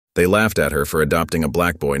They laughed at her for adopting a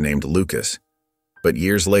black boy named Lucas. But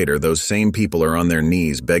years later, those same people are on their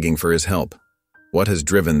knees begging for his help. What has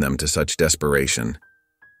driven them to such desperation?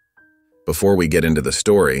 Before we get into the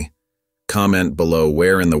story, comment below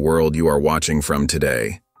where in the world you are watching from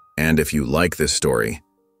today. And if you like this story,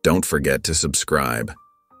 don't forget to subscribe.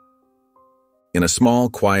 In a small,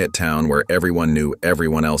 quiet town where everyone knew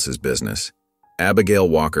everyone else's business, Abigail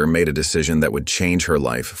Walker made a decision that would change her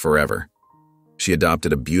life forever. She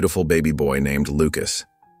adopted a beautiful baby boy named Lucas.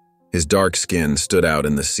 His dark skin stood out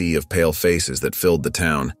in the sea of pale faces that filled the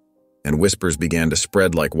town, and whispers began to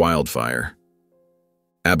spread like wildfire.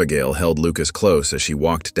 Abigail held Lucas close as she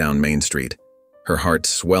walked down Main Street, her heart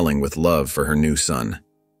swelling with love for her new son.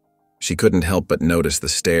 She couldn't help but notice the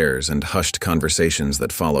stares and hushed conversations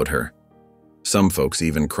that followed her. Some folks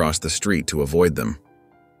even crossed the street to avoid them.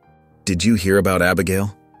 "Did you hear about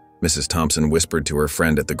Abigail?" Mrs. Thompson whispered to her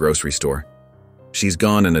friend at the grocery store. "She's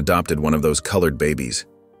gone and adopted one of those colored babies.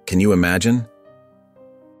 Can you imagine?"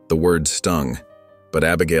 The words stung, but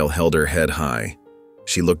Abigail held her head high.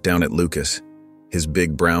 She looked down at Lucas, his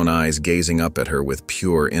big brown eyes gazing up at her with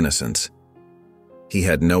pure innocence. He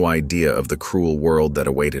had no idea of the cruel world that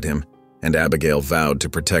awaited him, and Abigail vowed to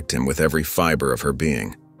protect him with every fiber of her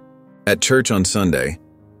being. At church on Sunday,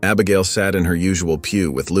 Abigail sat in her usual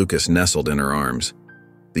pew with Lucas nestled in her arms.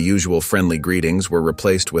 The usual friendly greetings were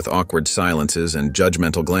replaced with awkward silences and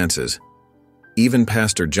judgmental glances. Even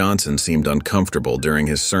Pastor Johnson seemed uncomfortable during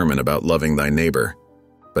his sermon about loving thy neighbor,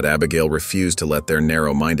 but Abigail refused to let their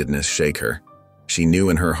narrow-mindedness shake her. She knew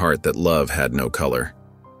in her heart that love had no color.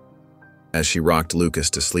 As she rocked Lucas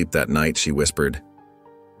to sleep that night, she whispered,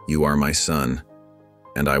 "You are my son,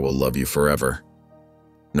 and I will love you forever,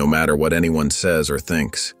 no matter what anyone says or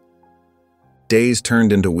thinks." Days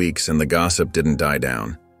turned into weeks and the gossip didn't die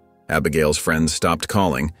down. Abigail's friends stopped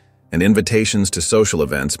calling, and invitations to social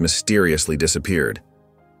events mysteriously disappeared.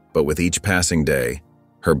 But with each passing day,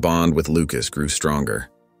 her bond with Lucas grew stronger.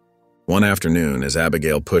 One afternoon, as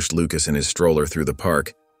Abigail pushed Lucas in his stroller through the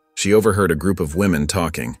park, she overheard a group of women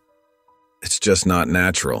talking. "It's just not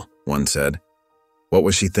natural," one said. What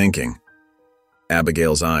was she thinking?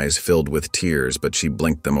 Abigail's eyes filled with tears, but she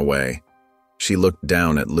blinked them away. She looked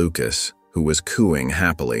down at Lucas, who was cooing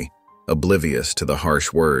happily, oblivious to the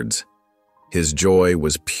harsh words. His joy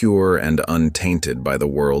was pure and untainted by the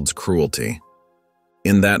world's cruelty.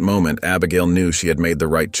 In that moment, Abigail knew she had made the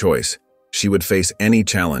right choice. She would face any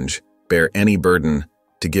challenge, bear any burden,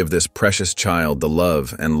 to give this precious child the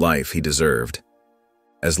love and life he deserved.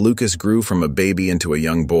 As Lucas grew from a baby into a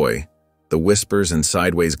young boy, the whispers and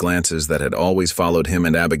sideways glances that had always followed him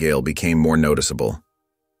and Abigail became more noticeable.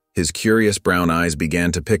 His curious brown eyes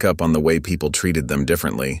began to pick up on the way people treated them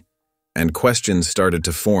differently, and questions started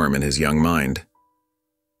to form in his young mind.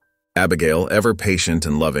 Abigail, ever patient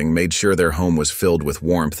and loving, made sure their home was filled with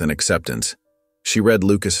warmth and acceptance. She read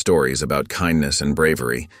Lucas stories about kindness and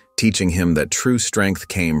bravery, teaching him that true strength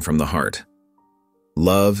came from the heart.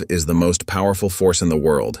 "Love is the most powerful force in the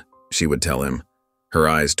world," she would tell him, her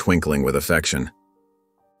eyes twinkling with affection.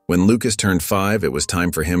 When Lucas turned 5, it was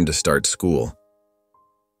time for him to start school.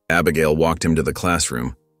 Abigail walked him to the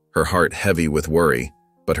classroom, her heart heavy with worry,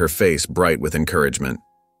 but her face bright with encouragement.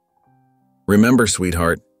 "Remember,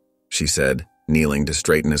 sweetheart," she said, kneeling to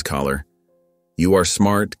straighten his collar, "you are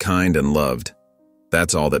smart, kind, and loved.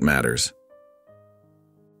 That's all that matters."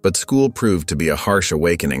 But school proved to be a harsh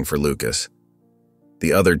awakening for Lucas.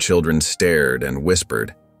 The other children stared and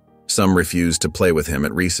whispered. Some refused to play with him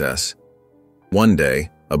at recess. One day,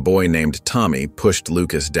 a boy named Tommy pushed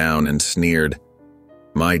Lucas down and sneered,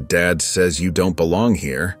 "My dad says you don't belong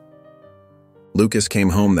here." Lucas came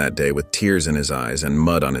home that day with tears in his eyes and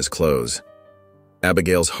mud on his clothes.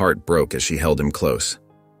 Abigail's heart broke as she held him close.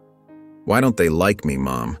 "Why don't they like me,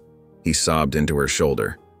 Mom?" he sobbed into her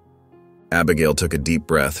shoulder. Abigail took a deep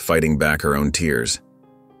breath, fighting back her own tears.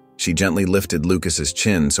 She gently lifted Lucas's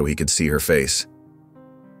chin so he could see her face.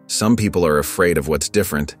 "Some people are afraid of what's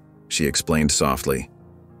different," she explained softly.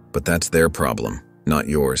 "But that's their problem, not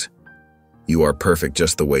yours. You are perfect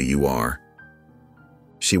just the way you are."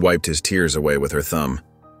 She wiped his tears away with her thumb.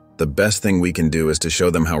 "The best thing we can do is to show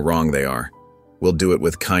them how wrong they are. We'll do it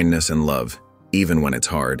with kindness and love, even when it's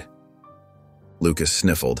hard." Lucas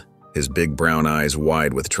sniffled, his big brown eyes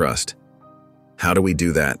wide with trust. "How do we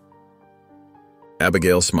do that?"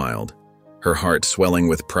 Abigail smiled, her heart swelling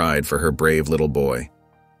with pride for her brave little boy.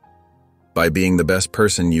 "By being the best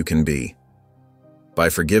person you can be. By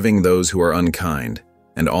forgiving those who are unkind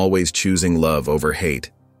and always choosing love over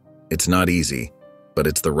hate. It's not easy, but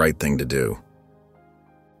it's the right thing to do."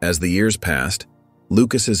 As the years passed,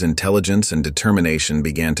 Lucas's intelligence and determination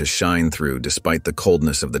began to shine through despite the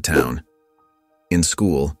coldness of the town. In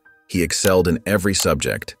school, he excelled in every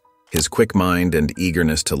subject, his quick mind and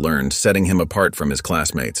eagerness to learn setting him apart from his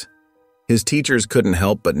classmates. His teachers couldn't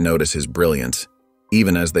help but notice his brilliance,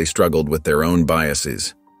 even as they struggled with their own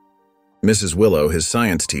biases. Mrs. Willow, his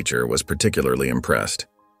science teacher, was particularly impressed.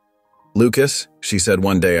 "Lucas," she said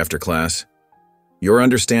one day after class, "your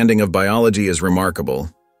understanding of biology is remarkable.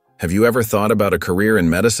 Have you ever thought about a career in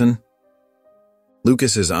medicine?"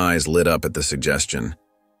 Lucas's eyes lit up at the suggestion.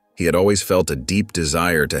 He had always felt a deep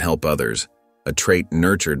desire to help others, a trait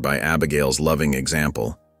nurtured by Abigail's loving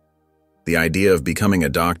example. The idea of becoming a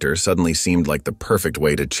doctor suddenly seemed like the perfect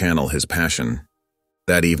way to channel his passion.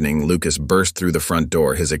 That evening, Lucas burst through the front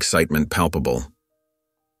door, his excitement palpable.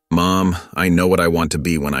 "Mom, I know what I want to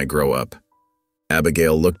be when I grow up."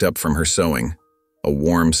 Abigail looked up from her sewing, a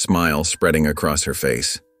warm smile spreading across her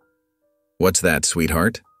face. "What's that,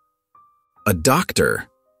 sweetheart?" "A doctor,"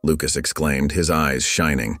 Lucas exclaimed, his eyes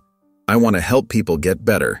shining. "I want to help people get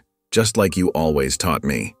better, just like you always taught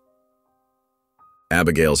me."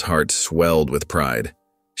 Abigail's heart swelled with pride.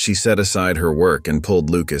 She set aside her work and pulled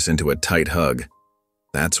Lucas into a tight hug.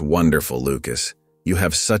 "That's wonderful, Lucas. You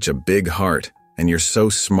have such a big heart, and you're so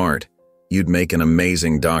smart. You'd make an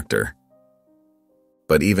amazing doctor."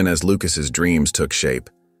 But even as Lucas's dreams took shape,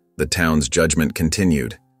 the town's judgment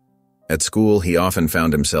continued. At school, he often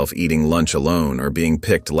found himself eating lunch alone or being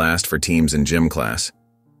picked last for teams in gym class.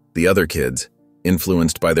 The other kids,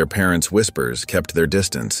 influenced by their parents' whispers, kept their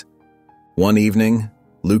distance. One evening,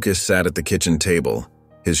 Lucas sat at the kitchen table,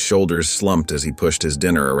 his shoulders slumped as he pushed his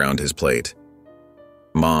dinner around his plate.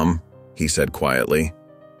 "Mom," he said quietly,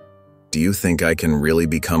 "do you think I can really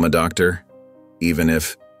become a doctor, even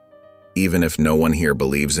if no one here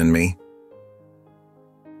believes in me?"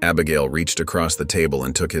 Abigail reached across the table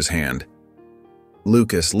and took his hand.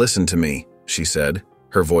 "Lucas, listen to me," she said,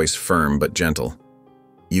 her voice firm but gentle.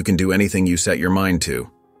 "You can do anything you set your mind to.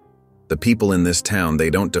 The people in this town, they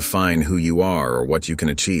don't define who you are or what you can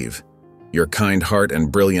achieve. Your kind heart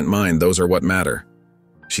and brilliant mind, those are what matter."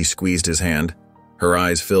 She squeezed his hand, her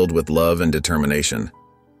eyes filled with love and determination.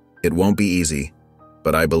 "It won't be easy,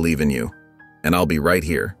 but I believe in you, and I'll be right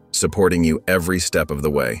here, supporting you every step of the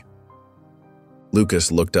way."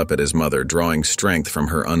 Lucas looked up at his mother, drawing strength from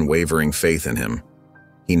her unwavering faith in him.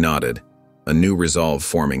 He nodded, a new resolve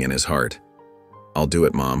forming in his heart. "I'll do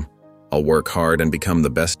it, Mom. I'll work hard and become the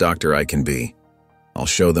best doctor I can be. I'll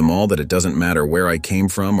show them all that it doesn't matter where I came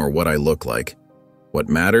from or what I look like. What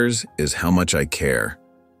matters is how much I care."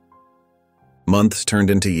 Months turned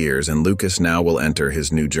into years, and Lucas now will enter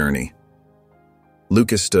his new journey.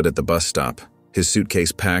 Lucas stood at the bus stop, his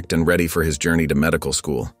suitcase packed and ready for his journey to medical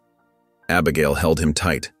school. Abigail held him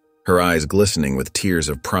tight, her eyes glistening with tears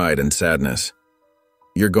of pride and sadness.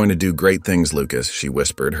 "You're going to do great things, Lucas," she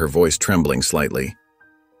whispered, her voice trembling slightly.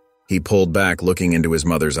 He pulled back, looking into his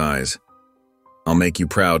mother's eyes. "I'll make you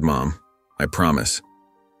proud, Mom. I promise."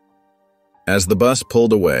 As the bus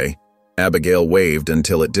pulled away, Abigail waved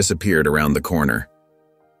until it disappeared around the corner.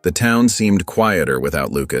 The town seemed quieter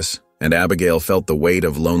without Lucas, and Abigail felt the weight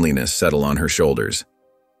of loneliness settle on her shoulders.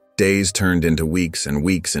 Days turned into weeks and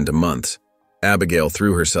weeks into months. Abigail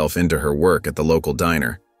threw herself into her work at the local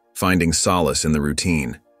diner, finding solace in the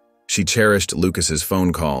routine. She cherished Lucas's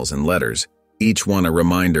phone calls and letters, each one a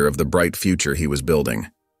reminder of the bright future he was building.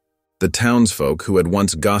 The townsfolk who had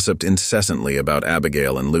once gossiped incessantly about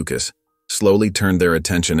Abigail and Lucas slowly turned their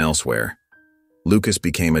attention elsewhere. Lucas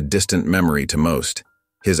became a distant memory to most,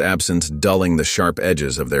 his absence dulling the sharp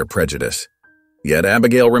edges of their prejudice. Yet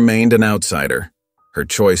Abigail remained an outsider, her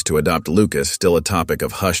choice to adopt Lucas still a topic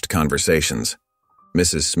of hushed conversations.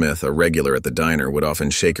 Mrs. Smith, a regular at the diner, would often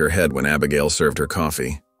shake her head when Abigail served her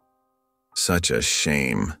coffee. "Such a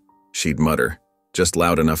shame," she'd mutter, just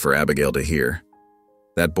loud enough for Abigail to hear.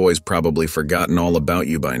 "That boy's probably forgotten all about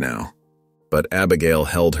you by now." But Abigail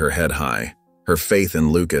held her head high, her faith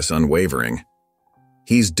in Lucas unwavering.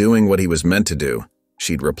 "He's doing what he was meant to do,"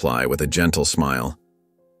 she'd reply with a gentle smile.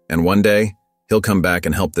 "And one day, he'll come back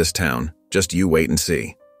and help this town. Just you wait and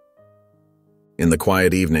see." In the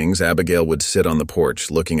quiet evenings, Abigail would sit on the porch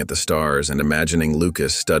looking at the stars and imagining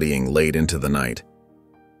Lucas studying late into the night.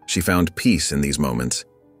 She found peace in these moments,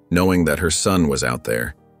 knowing that her son was out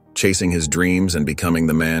there, chasing his dreams and becoming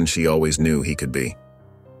the man she always knew he could be.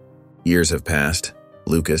 Years have passed.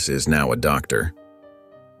 Lucas is now a doctor.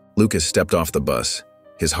 Lucas stepped off the bus,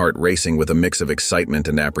 his heart racing with a mix of excitement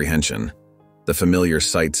and apprehension. The familiar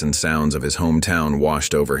sights and sounds of his hometown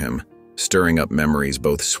washed over him, stirring up memories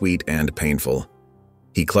both sweet and painful.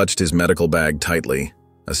 He clutched his medical bag tightly,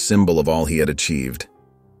 a symbol of all he had achieved.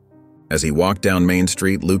 As he walked down Main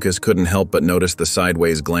Street, Lucas couldn't help but notice the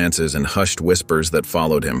sideways glances and hushed whispers that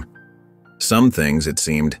followed him. Some things, it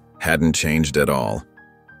seemed, hadn't changed at all.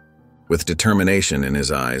 With determination in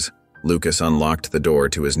his eyes, Lucas unlocked the door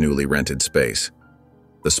to his newly rented space.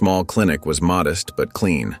 The small clinic was modest but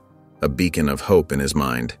clean, a beacon of hope in his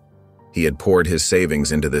mind. He had poured his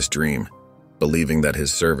savings into this dream, believing that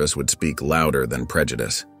his service would speak louder than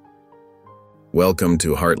prejudice. "Welcome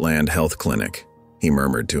to Heartland Health Clinic," he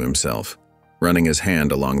murmured to himself, running his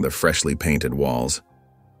hand along the freshly painted walls.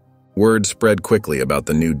 Word spread quickly about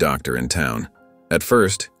the new doctor in town. At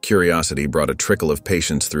first, curiosity brought a trickle of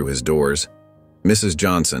patients through his doors. Mrs.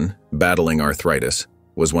 Johnson, battling arthritis,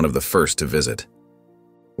 was one of the first to visit.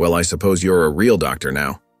 "Well, I suppose you're a real doctor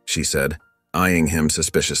now," she said, eyeing him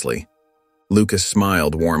suspiciously. Lucas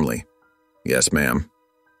smiled warmly. "Yes, ma'am.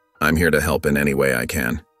 I'm here to help in any way I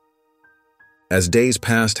can." As days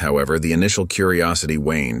passed, however, the initial curiosity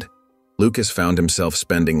waned. Lucas found himself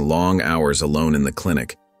spending long hours alone in the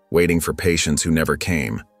clinic, waiting for patients who never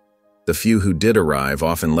came. The few who did arrive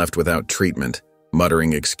often left without treatment,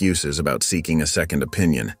 muttering excuses about seeking a second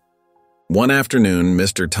opinion. One afternoon,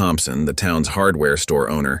 Mr. Thompson, the town's hardware store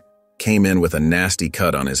owner, came in with a nasty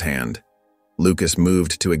cut on his hand. Lucas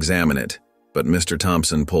moved to examine it, but Mr.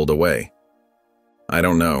 Thompson pulled away. "I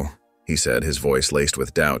don't know," he said, his voice laced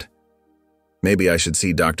with doubt. "Maybe I should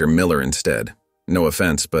see Dr. Miller instead. No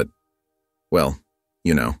offense, but, well,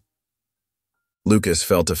 you know." Lucas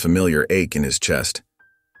felt a familiar ache in his chest.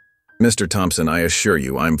 "Mr. Thompson, I assure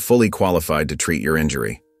you, I'm fully qualified to treat your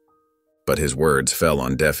injury." But his words fell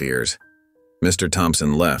on deaf ears. Mr.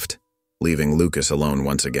 Thompson left, leaving Lucas alone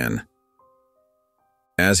once again.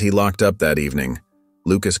 As he locked up that evening,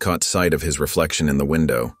 Lucas caught sight of his reflection in the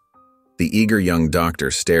window. The eager young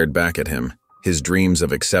doctor stared back at him, his dreams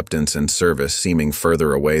of acceptance and service seeming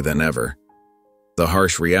further away than ever. The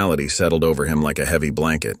harsh reality settled over him like a heavy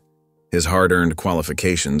blanket. His hard-earned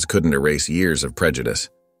qualifications couldn't erase years of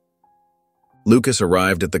prejudice. Lucas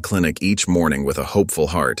arrived at the clinic each morning with a hopeful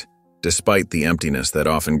heart, despite the emptiness that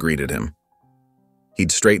often greeted him.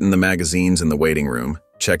 He'd straighten the magazines in the waiting room,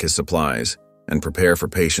 check his supplies, and prepare for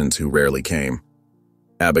patients who rarely came.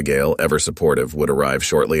 Abigail, ever supportive, would arrive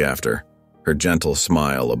shortly after, her gentle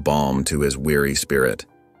smile a balm to his weary spirit.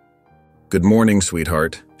 "Good morning,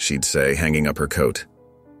 sweetheart," she'd say, hanging up her coat.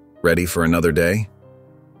 "Ready for another day?"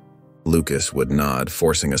 Lucas would nod,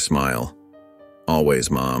 forcing a smile. "Always,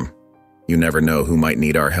 Mom. You never know who might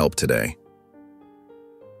need our help today."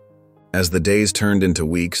 As the days turned into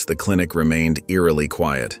weeks, the clinic remained eerily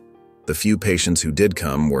quiet. The few patients who did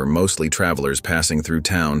come were mostly travelers passing through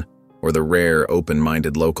town or the rare,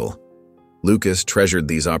 open-minded local. Lucas treasured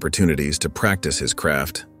these opportunities to practice his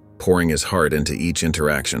craft, pouring his heart into each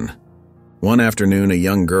interaction. One afternoon, a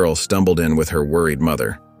young girl stumbled in with her worried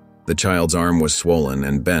mother. The child's arm was swollen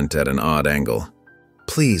and bent at an odd angle.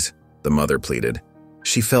 "Please," the mother pleaded.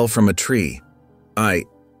 "She fell from a tree. I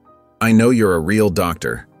know you're a real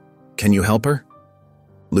doctor. Can you help her?"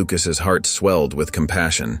 Lucas's heart swelled with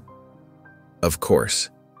compassion. "Of course,"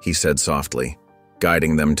 he said softly,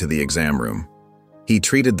 guiding them to the exam room. He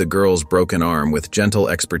treated the girl's broken arm with gentle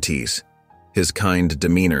expertise, his kind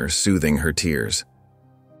demeanor soothing her tears.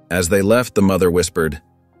 As they left, the mother whispered,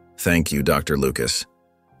 "Thank you, Dr. Lucas.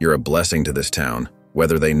 You're a blessing to this town,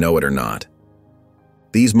 whether they know it or not."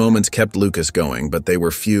 These moments kept Lucas going, but they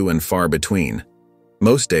were few and far between.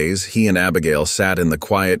 Most days, he and Abigail sat in the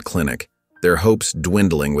quiet clinic, their hopes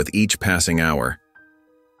dwindling with each passing hour.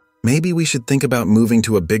 "Maybe we should think about moving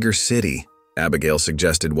to a bigger city," Abigail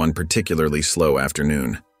suggested one particularly slow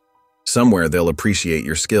afternoon. "Somewhere they'll appreciate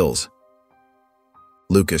your skills."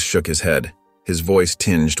 Lucas shook his head, his voice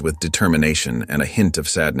tinged with determination and a hint of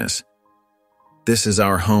sadness. "This is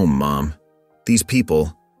our home, Mom. These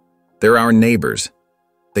people, they're our neighbors.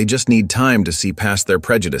 They just need time to see past their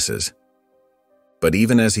prejudices." But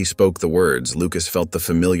even as he spoke the words, Lucas felt the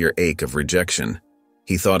familiar ache of rejection.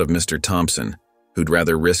 He thought of Mr. Thompson, who'd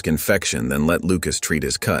rather risk infection than let Lucas treat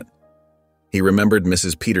his cut. He remembered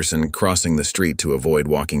Mrs. Peterson crossing the street to avoid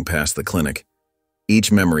walking past the clinic.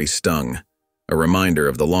 Each memory stung, a reminder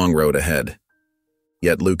of the long road ahead.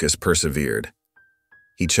 Yet Lucas persevered.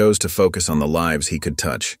 He chose to focus on the lives he could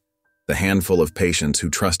touch, the handful of patients who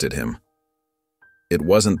trusted him. It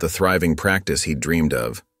wasn't the thriving practice he'd dreamed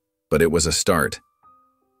of, but it was a start.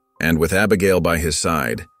 And with Abigail by his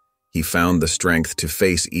side, he found the strength to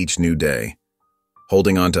face each new day,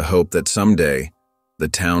 holding on to hope that someday the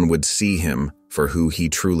town would see him for who he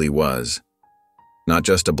truly was. Not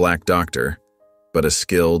just a black doctor, but a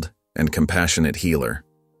skilled and compassionate healer.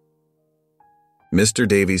 Mr.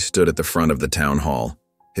 Davies stood at the front of the town hall,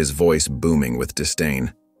 his voice booming with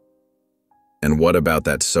disdain. And what about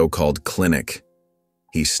that so-called clinic?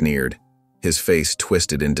 He sneered, his face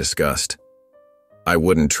twisted in disgust. I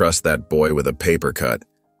wouldn't trust that boy with a paper cut,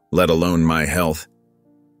 let alone my health.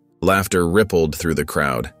 Laughter rippled through the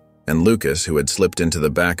crowd, and Lucas, who had slipped into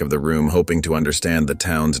the back of the room hoping to understand the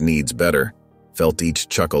town's needs better, felt each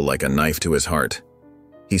chuckle like a knife to his heart.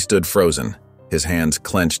 He stood frozen, his hands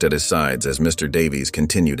clenched at his sides as Mr. Davies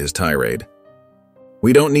continued his tirade.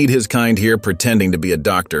 We don't need his kind here pretending to be a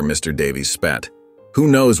doctor, Mr. Davies spat. Who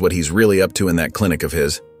knows what he's really up to in that clinic of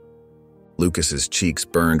his? Lucas's cheeks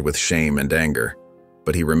burned with shame and anger,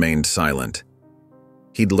 but he remained silent.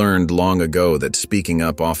 He'd learned long ago that speaking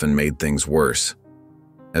up often made things worse.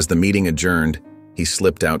 As the meeting adjourned, he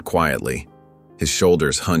slipped out quietly, his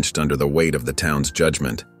shoulders hunched under the weight of the town's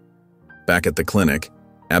judgment. Back at the clinic,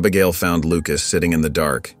 Abigail found Lucas sitting in the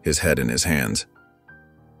dark, his head in his hands.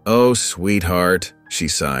 Oh, sweetheart, she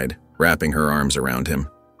sighed, wrapping her arms around him.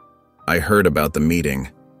 I heard about the meeting.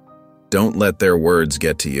 Don't let their words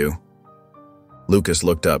get to you. Lucas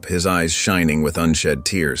looked up, his eyes shining with unshed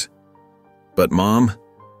tears. But Mom,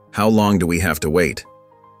 how long do we have to wait?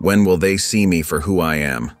 When will they see me for who I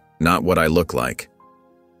am, not what I look like?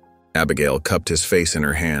 Abigail cupped his face in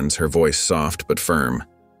her hands, her voice soft but firm.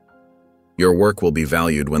 Your work will be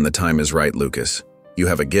valued when the time is right, Lucas. You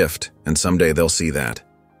have a gift, and someday they'll see that.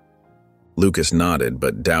 Lucas nodded,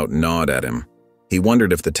 but doubt gnawed at him. He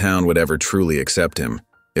wondered if the town would ever truly accept him,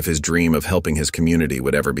 if his dream of helping his community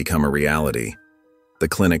would ever become a reality. The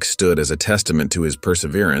clinic stood as a testament to his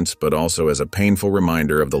perseverance, but also as a painful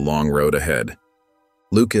reminder of the long road ahead.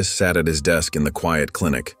 Lucas sat at his desk in the quiet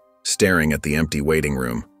clinic, staring at the empty waiting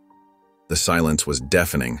room. The silence was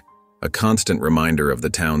deafening, a constant reminder of the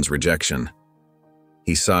town's rejection.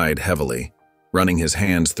 He sighed heavily, running his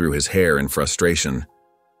hands through his hair in frustration.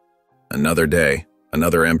 Another day,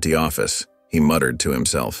 another empty office, he muttered to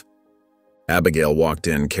himself. Abigail walked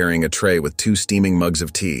in carrying a tray with 2 steaming mugs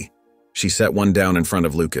of tea. She set one down in front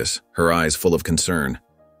of Lucas, her eyes full of concern.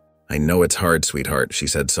 I know it's hard, sweetheart, she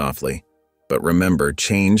said softly. But remember,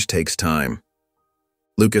 change takes time.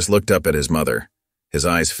 Lucas looked up at his mother, his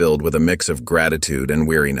eyes filled with a mix of gratitude and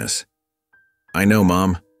weariness. I know,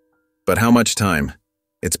 Mom. But how much time?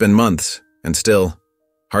 It's been months, and still,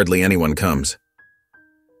 hardly anyone comes.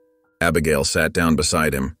 Abigail sat down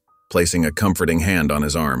beside him, placing a comforting hand on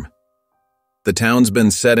his arm. The town's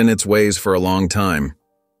been set in its ways for a long time.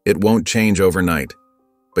 It won't change overnight.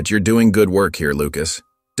 But you're doing good work here, Lucas.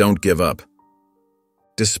 Don't give up.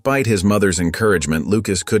 Despite his mother's encouragement,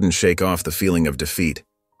 Lucas couldn't shake off the feeling of defeat.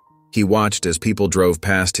 He watched as people drove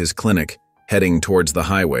past his clinic, heading towards the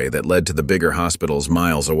highway that led to the bigger hospitals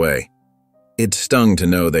miles away. It stung to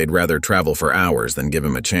know they'd rather travel for hours than give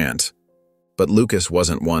him a chance. But Lucas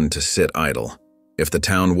wasn't one to sit idle. If the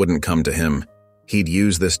town wouldn't come to him, he'd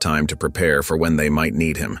use this time to prepare for when they might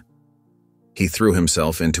need him. He threw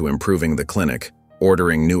himself into improving the clinic,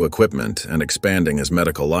 ordering new equipment and expanding his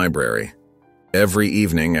medical library. Every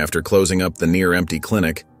evening after closing up the near-empty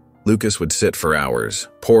clinic, Lucas would sit for hours,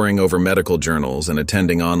 poring over medical journals and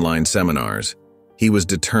attending online seminars. He was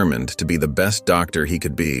determined to be the best doctor he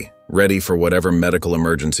could be, ready for whatever medical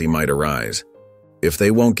emergency might arise. If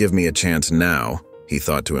they won't give me a chance now, he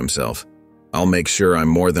thought to himself, I'll make sure I'm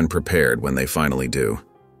more than prepared when they finally do.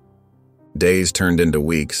 Days turned into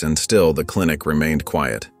weeks and still the clinic remained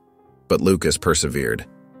quiet. But Lucas persevered,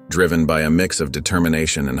 driven by a mix of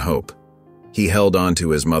determination and hope. He held on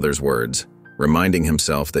to his mother's words, reminding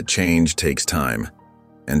himself that change takes time.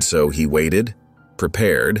 And so he waited,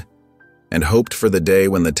 prepared, and hoped for the day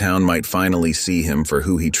when the town might finally see him for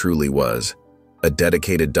who he truly was, a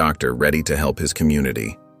dedicated doctor ready to help his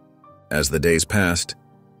community. As the days passed,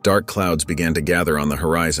 dark clouds began to gather on the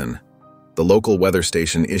horizon. The local weather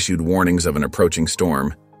station issued warnings of an approaching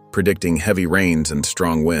storm, predicting heavy rains and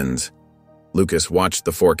strong winds. Lucas watched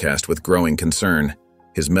the forecast with growing concern,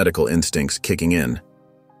 his medical instincts kicking in.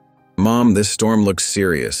 Mom, this storm looks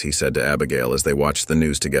serious, he said to Abigail as they watched the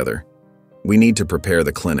news together. We need to prepare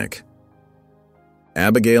the clinic.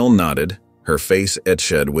 Abigail nodded, her face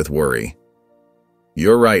etched with worry.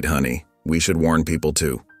 You're right, honey. We should warn people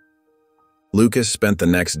too. Lucas spent the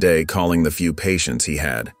next day calling the few patients he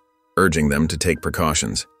had, urging them to take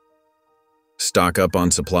precautions. Stock up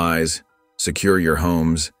on supplies, secure your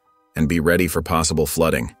homes, and be ready for possible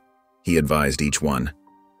flooding, he advised each one.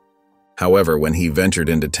 However, when he ventured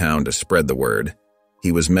into town to spread the word,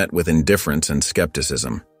 he was met with indifference and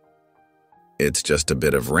skepticism. It's just a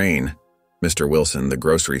bit of rain, Mr. Wilson, the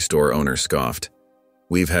grocery store owner, scoffed.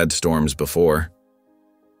 We've had storms before.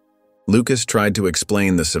 Lucas tried to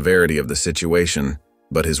explain the severity of the situation,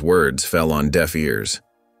 but his words fell on deaf ears.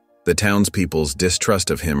 The townspeople's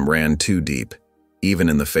distrust of him ran too deep, even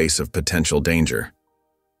in the face of potential danger.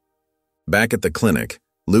 Back at the clinic,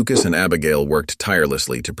 Lucas and Abigail worked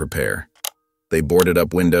tirelessly to prepare. They boarded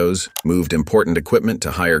up windows, moved important equipment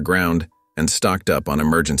to higher ground, and stocked up on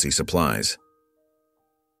emergency supplies.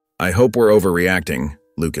 "I hope we're overreacting,"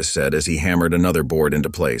 Lucas said as he hammered another board into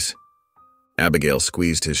place. Abigail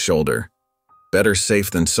squeezed his shoulder. "Better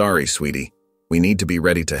safe than sorry, sweetie. We need to be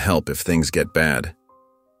ready to help if things get bad."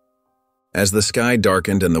 As the sky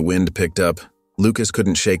darkened and the wind picked up, Lucas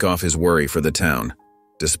couldn't shake off his worry for the town.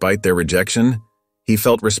 Despite their rejection, he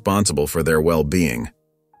felt responsible for their well-being.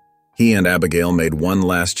 He and Abigail made one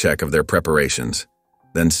last check of their preparations,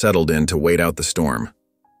 then settled in to wait out the storm.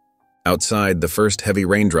 Outside, the first heavy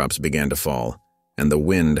raindrops began to fall, and the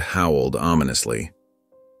wind howled ominously.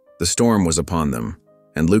 The storm was upon them,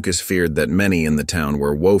 and Lucas feared that many in the town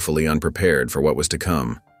were woefully unprepared for what was to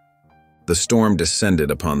come. The storm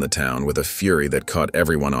descended upon the town with a fury that caught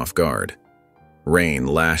everyone off guard. Rain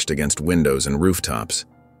lashed against windows and rooftops,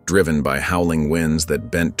 driven by howling winds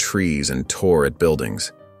that bent trees and tore at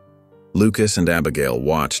buildings. Lucas and Abigail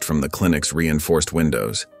watched from the clinic's reinforced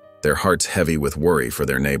windows, their hearts heavy with worry for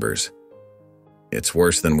their neighbors. "It's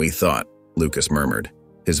worse than we thought," Lucas murmured,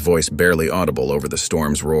 his voice barely audible over the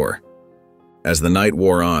storm's roar. As the night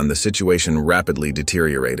wore on, the situation rapidly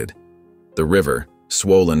deteriorated. The river,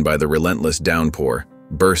 swollen by the relentless downpour,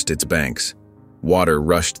 burst its banks. Water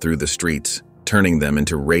rushed through the streets, turning them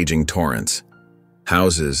into raging torrents.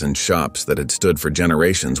 Houses and shops that had stood for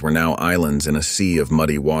generations were now islands in a sea of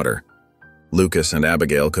muddy water. Lucas and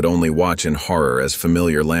Abigail could only watch in horror as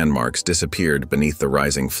familiar landmarks disappeared beneath the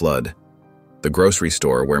rising flood. The grocery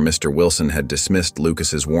store where Mr. Wilson had dismissed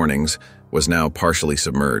Lucas's warnings was now partially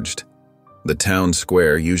submerged. The town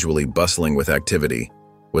square, usually bustling with activity,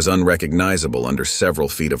 was unrecognizable under several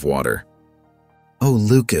feet of water. "Oh,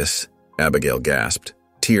 Lucas," Abigail gasped,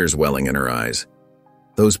 tears welling in her eyes.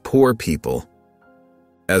 "Those poor people."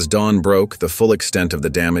 As dawn broke, the full extent of the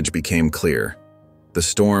damage became clear. The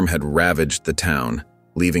storm had ravaged the town,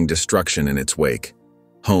 leaving destruction in its wake.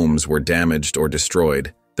 Homes were damaged or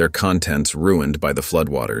destroyed, their contents ruined by the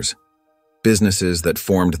floodwaters. Businesses that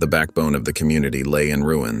formed the backbone of the community lay in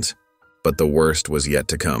ruins, but the worst was yet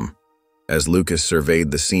to come. As Lucas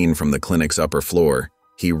surveyed the scene from the clinic's upper floor,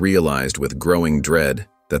 he realized with growing dread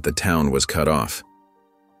that the town was cut off.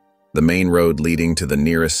 The main road leading to the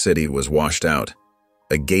nearest city was washed out,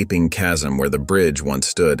 a gaping chasm where the bridge once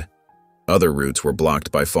stood. Other routes were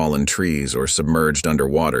blocked by fallen trees or submerged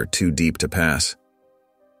underwater too deep to pass.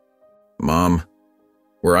 "Mom,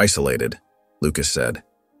 we're isolated," Lucas said,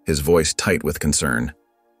 his voice tight with concern.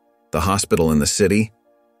 "The hospital in the city?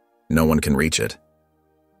 No one can reach it."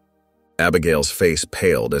 Abigail's face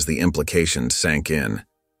paled as the implications sank in.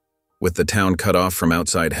 With the town cut off from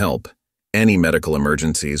outside help, any medical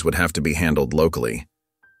emergencies would have to be handled locally,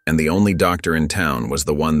 and the only doctor in town was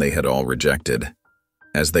the one they had all rejected.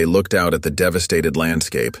 As they looked out at the devastated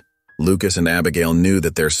landscape, Lucas and Abigail knew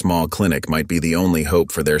that their small clinic might be the only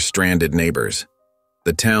hope for their stranded neighbors.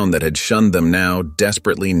 The town that had shunned them now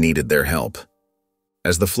desperately needed their help.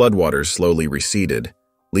 As the floodwaters slowly receded,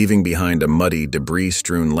 leaving behind a muddy,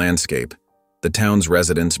 debris-strewn landscape, the town's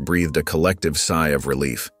residents breathed a collective sigh of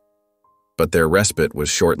relief. But their respite was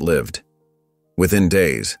short-lived. Within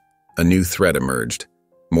days, a new threat emerged,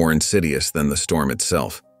 more insidious than the storm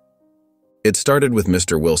itself. It started with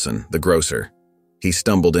Mr. Wilson, the grocer. He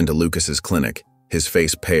stumbled into Lucas's clinic, his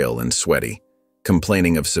face pale and sweaty,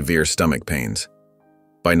 complaining of severe stomach pains.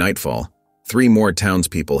 By nightfall, 3 more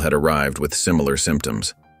townspeople had arrived with similar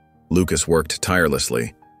symptoms. Lucas worked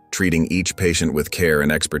tirelessly, treating each patient with care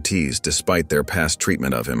and expertise despite their past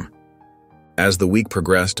treatment of him. As the week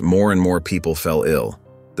progressed, more and more people fell ill.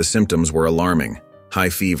 The symptoms were alarming: high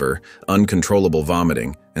fever, uncontrollable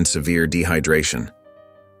vomiting, and severe dehydration.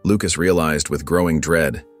 Lucas realized with growing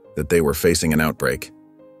dread that they were facing an outbreak.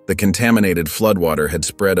 The contaminated floodwater had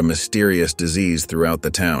spread a mysterious disease throughout the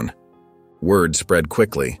town. Word spread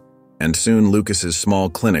quickly, and soon Lucas's small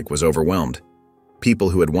clinic was overwhelmed. People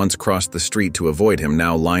who had once crossed the street to avoid him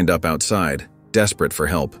now lined up outside, desperate for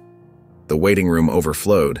help. The waiting room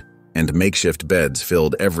overflowed, and makeshift beds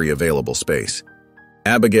filled every available space.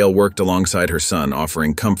 Abigail worked alongside her son,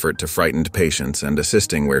 offering comfort to frightened patients and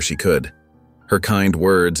assisting where she could. Her kind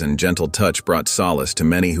words and gentle touch brought solace to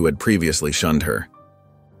many who had previously shunned her.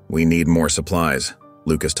 "We need more supplies,"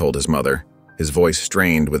 Lucas told his mother, his voice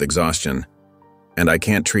strained with exhaustion. "And I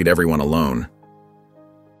can't treat everyone alone."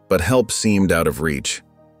 But help seemed out of reach.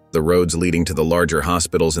 The roads leading to the larger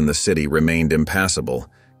hospitals in the city remained impassable,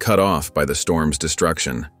 cut off by the storm's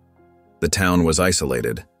destruction. The town was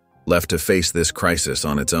isolated, left to face this crisis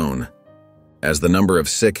on its own. As the number of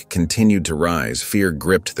sick continued to rise, fear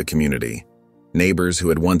gripped the community. Neighbors who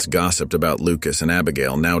had once gossiped about Lucas and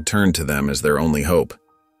Abigail now turned to them as their only hope.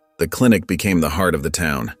 The clinic became the heart of the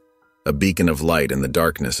town, a beacon of light in the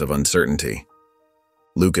darkness of uncertainty.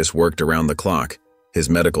 Lucas worked around the clock, his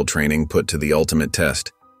medical training put to the ultimate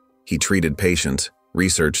test. He treated patients,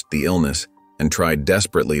 researched the illness, and tried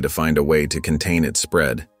desperately to find a way to contain its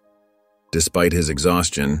spread. Despite his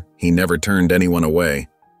exhaustion, he never turned anyone away,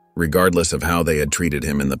 regardless of how they had treated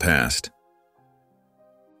him in the past.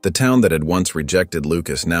 The town that had once rejected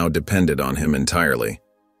Lucas now depended on him entirely.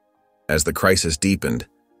 As the crisis deepened,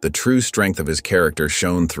 the true strength of his character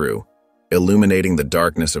shone through, illuminating the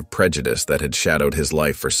darkness of prejudice that had shadowed his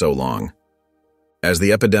life for so long. As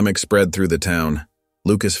the epidemic spread through the town,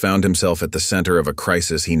 Lucas found himself at the center of a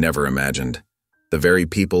crisis he never imagined. The very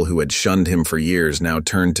people who had shunned him for years now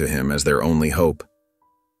turned to him as their only hope.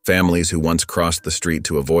 Families who once crossed the street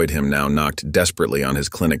to avoid him now knocked desperately on his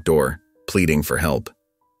clinic door, pleading for help.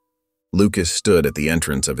 Lucas stood at the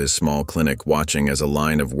entrance of his small clinic watching as a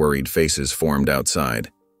line of worried faces formed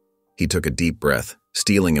outside. He took a deep breath,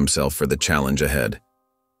 steeling himself for the challenge ahead.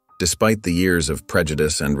 Despite the years of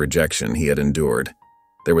prejudice and rejection he had endured,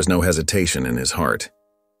 there was no hesitation in his heart.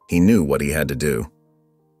 He knew what he had to do.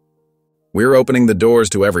 "We're opening the doors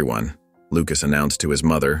to everyone," Lucas announced to his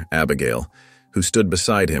mother, Abigail, who stood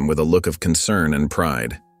beside him with a look of concern and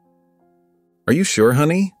pride. "Are you sure,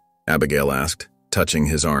 honey?" Abigail asked, touching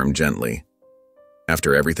his arm gently.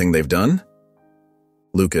 "After everything they've done?"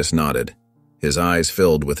 Lucas nodded, his eyes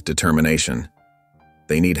filled with determination.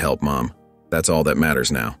 "They need help, Mom. That's all that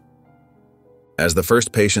matters now." As the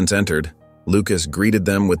first patients entered, Lucas greeted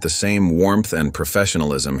them with the same warmth and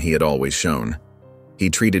professionalism he had always shown. He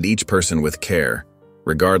treated each person with care,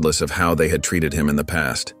 regardless of how they had treated him in the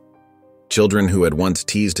past. Children who had once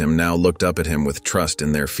teased him now looked up at him with trust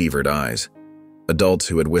in their fevered eyes. Adults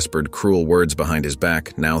who had whispered cruel words behind his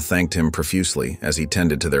back now thanked him profusely as he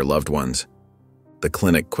tended to their loved ones. The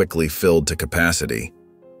clinic quickly filled to capacity.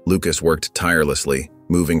 Lucas worked tirelessly,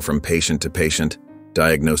 moving from patient to patient,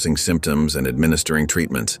 diagnosing symptoms and administering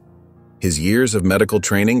treatments. His years of medical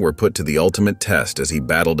training were put to the ultimate test as he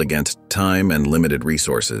battled against time and limited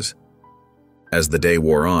resources. As the day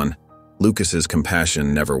wore on, Lucas's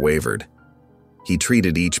compassion never wavered. He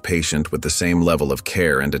treated each patient with the same level of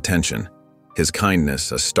care and attention, his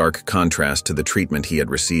kindness a stark contrast to the treatment he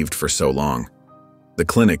had received for so long. The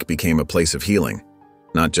clinic became a place of healing,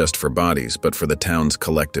 not just for bodies but for the town's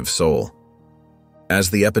collective soul.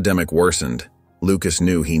 As the epidemic worsened, Lucas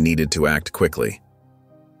knew he needed to act quickly.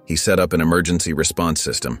 He set up an emergency response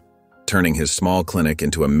system, turning his small clinic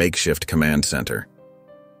into a makeshift command center.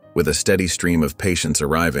 With a steady stream of patients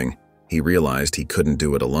arriving, he realized he couldn't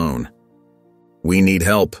do it alone. "We need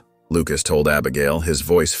help," Lucas told Abigail, his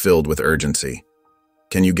voice filled with urgency.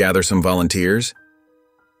 "Can you gather some volunteers?"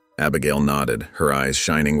 Abigail nodded, her eyes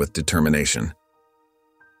shining with determination.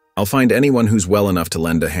 "I'll find anyone who's well enough to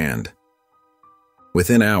lend a hand."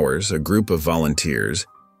 Within hours, a group of volunteers,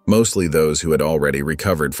 mostly those who had already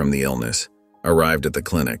recovered from the illness, arrived at the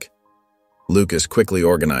clinic. Lucas quickly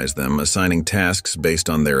organized them, assigning tasks based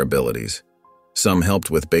on their abilities. Some helped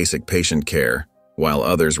with basic patient care, while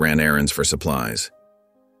others ran errands for supplies.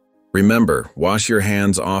 "Remember, wash your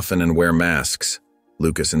hands often and wear masks,"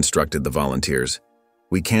 Lucas instructed the volunteers.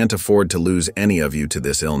 "We can't afford to lose any of you to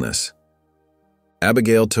this illness."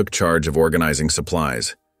 Abigail took charge of organizing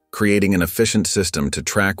supplies, creating an efficient system to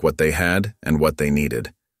track what they had and what they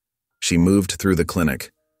needed. She moved through the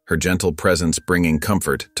clinic, her gentle presence bringing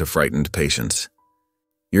comfort to frightened patients.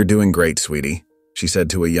 "You're doing great, sweetie," she said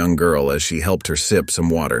to a young girl as she helped her sip some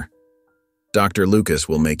water. "Dr. Lucas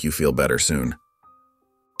will make you feel better soon."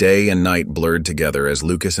 Day and night blurred together as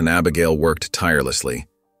Lucas and Abigail worked tirelessly.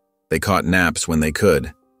 They caught naps when they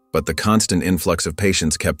could, but the constant influx of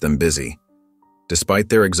patients kept them busy. Despite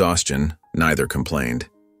their exhaustion, neither complained.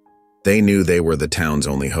 They knew they were the town's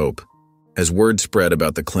only hope. As word spread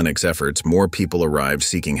about the clinic's efforts, more people arrived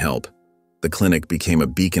seeking help. The clinic became a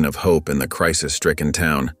beacon of hope in the crisis-stricken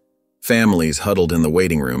town. Families huddled in the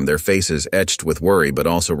waiting room, their faces etched with worry but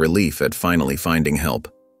also relief at finally finding help.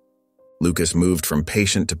 Lucas moved from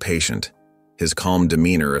patient to patient, his calm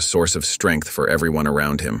demeanor a source of strength for everyone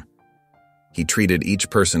around him. He treated each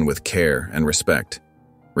person with care and respect,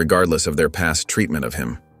 regardless of their past treatment of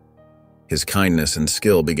him. His kindness and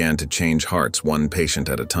skill began to change hearts one patient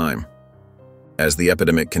at a time. As the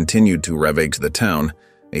epidemic continued to ravage the town,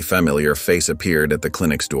 a familiar face appeared at the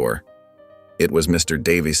clinic's door. It was Mr.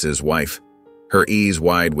 Davies's wife, her eyes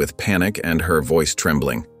wide with panic and her voice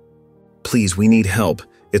trembling. "Please, we need help.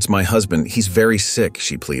 "It's my husband. He's very sick,"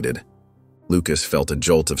 she pleaded. Lucas felt a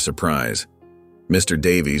jolt of surprise. Mr.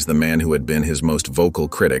 Davies, the man who had been his most vocal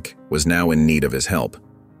critic, was now in need of his help.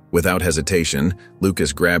 Without hesitation,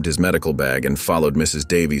 Lucas grabbed his medical bag and followed Mrs.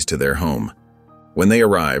 Davies to their home. When they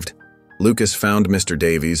arrived, Lucas found Mr.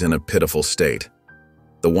 Davies in a pitiful state.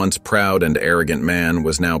 The once proud and arrogant man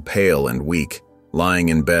was now pale and weak, lying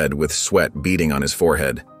in bed with sweat beading on his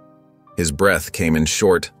forehead. His breath came in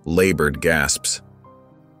short, labored gasps.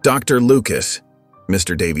 "Dr. Lucas,"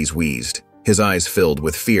 Mr. Davies wheezed, his eyes filled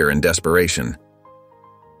with fear and desperation.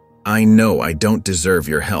 "I know I don't deserve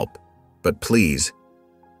your help, but please,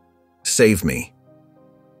 save me."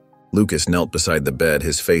 Lucas knelt beside the bed,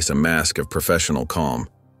 his face a mask of professional calm.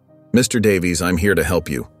 "Mr. Davies, I'm here to help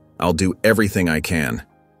you. I'll do everything I can."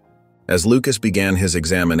 As Lucas began his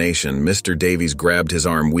examination, Mr. Davies grabbed his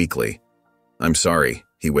arm weakly. "I'm sorry,"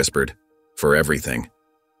 he whispered, "for everything.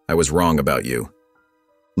 I was wrong about you."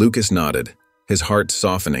 Lucas nodded, his heart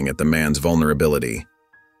softening at the man's vulnerability.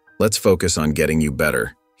 "Let's focus on getting you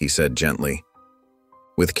better," he said gently.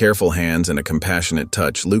 With careful hands and a compassionate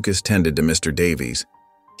touch, Lucas tended to Mr. Davies.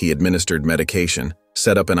 He administered medication,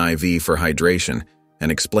 set up an IV for hydration,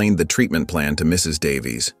 and explained the treatment plan to Mrs.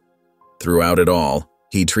 Davies. Throughout it all,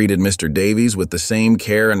 he treated Mr. Davies with the same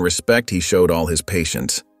care and respect he showed all his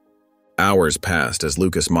patients. Hours passed as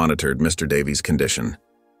Lucas monitored Mr. Davies' condition.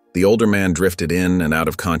 The older man drifted in and out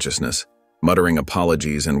of consciousness, muttering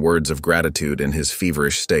apologies and words of gratitude in his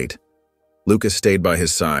feverish state. Lucas stayed by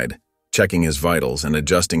his side, checking his vitals and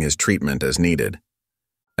adjusting his treatment as needed.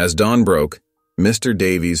 As dawn broke, Mr.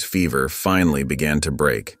 Davies' fever finally began to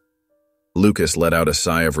break. Lucas let out a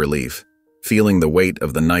sigh of relief, feeling the weight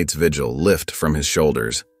of the night's vigil lift from his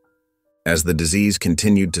shoulders. As the disease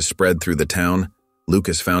continued to spread through the town,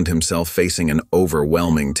 Lucas found himself facing an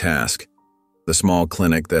overwhelming task. The small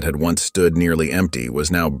clinic that had once stood nearly empty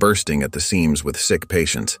was now bursting at the seams with sick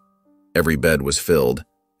patients. Every bed was filled,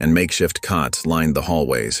 and makeshift cots lined the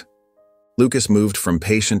hallways. Lucas moved from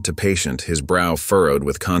patient to patient, his brow furrowed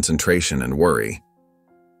with concentration and worry.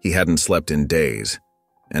 He hadn't slept in days,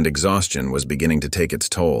 and exhaustion was beginning to take its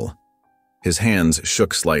toll. His hands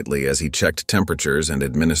shook slightly as he checked temperatures and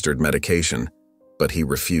administered medication, but he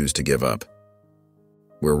refused to give up.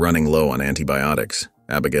 "We're running low on antibiotics,"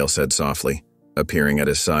 Abigail said softly, appearing at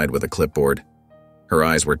his side with a clipboard. Her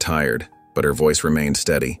eyes were tired, but her voice remained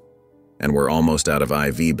steady. "And we're almost out of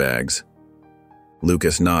IV bags."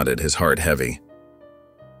 Lucas nodded, his heart heavy.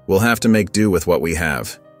 "We'll have to make do with what we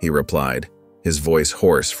have," he replied, his voice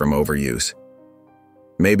hoarse from overuse.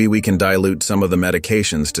 "Maybe we can dilute some of the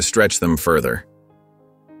medications to stretch them further."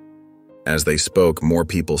 As they spoke, more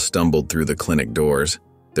people stumbled through the clinic doors,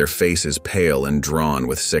 their faces pale and drawn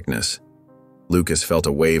with sickness. Lucas felt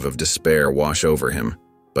a wave of despair wash over him,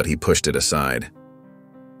 but he pushed it aside.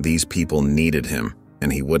 These people needed him,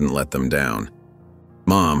 and he wouldn't let them down.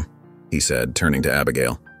 "Mom," he said, turning to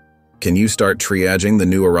Abigail, "can you start triaging the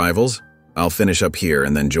new arrivals? I'll finish up here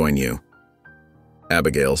and then join you."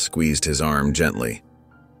 Abigail squeezed his arm gently.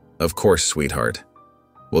 "Of course, sweetheart.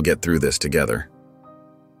 We'll get through this together."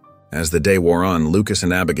 As the day wore on, Lucas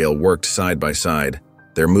and Abigail worked side by side,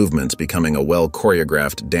 their movements becoming a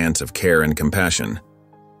well-choreographed dance of care and compassion.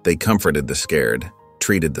 They comforted the scared,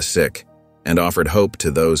 treated the sick, and offered hope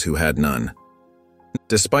to those who had none.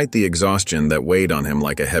 Despite the exhaustion that weighed on him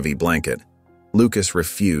like a heavy blanket, Lucas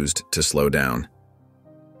refused to slow down.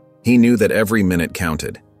 He knew that every minute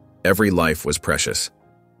counted, every life was precious.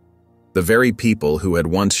 The very people who had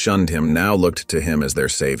once shunned him now looked to him as their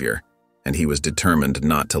savior, and he was determined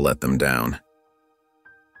not to let them down.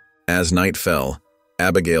 As night fell,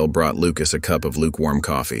 Abigail brought Lucas a cup of lukewarm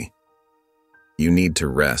coffee. "You need to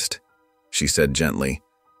rest," she said gently,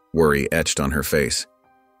 worry etched on her face.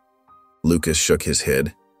 Lucas shook his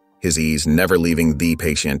head, his ease never leaving the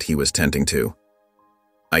patient he was tending to.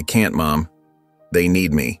 "I can't, Mom. They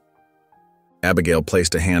need me." Abigail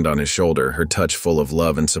placed a hand on his shoulder, her touch full of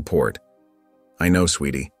love and support. "I know,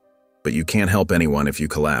 sweetie, but you can't help anyone if you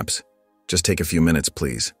collapse. Just take a few minutes,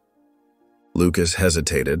 please." Lucas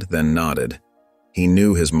hesitated, then nodded. He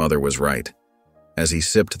knew his mother was right. As he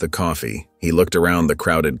sipped the coffee, he looked around the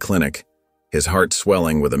crowded clinic, his heart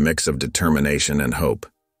swelling with a mix of determination and hope.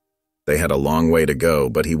 They had a long way to go,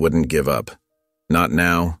 but he wouldn't give up. Not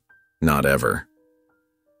now, not ever.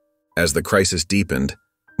 As the crisis deepened,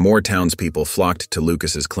 more townspeople flocked to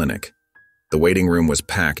Lucas's clinic. The waiting room was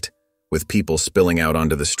packed, with people spilling out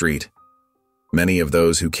onto the street. Many of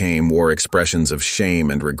those who came wore expressions of shame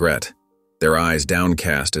and regret, their eyes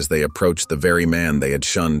downcast as they approached the very man they had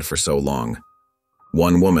shunned for so long.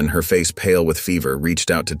 One woman, her face pale with fever, reached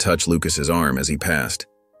out to touch Lucas's arm as he passed.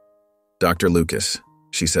 "Dr. Lucas,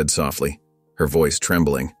 she said softly, her voice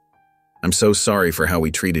trembling. "I'm so sorry for how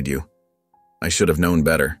we treated you. I should have known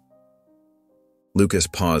better." Lucas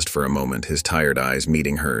paused for a moment, his tired eyes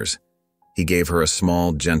meeting hers. He gave her a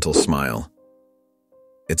small, gentle smile.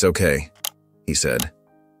 "It's okay," he said,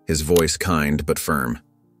 his voice kind but firm.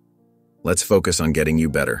 "Let's focus on getting you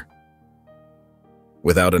better."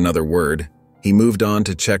 Without another word, he moved on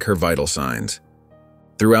to check her vital signs.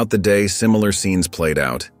 Throughout the day, similar scenes played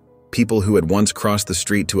out. People who had once crossed the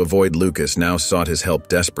street to avoid Lucas now sought his help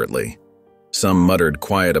desperately. Some muttered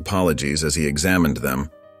quiet apologies as he examined them,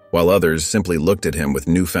 while others simply looked at him with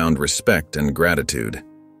newfound respect and gratitude.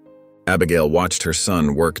 Abigail watched her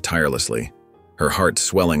son work tirelessly, her heart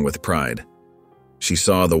swelling with pride. She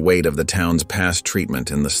saw the weight of the town's past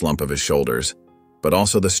treatment in the slump of his shoulders, but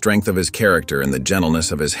also the strength of his character and the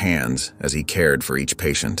gentleness of his hands as he cared for each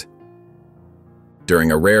patient.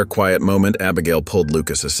 During a rare quiet moment, Abigail pulled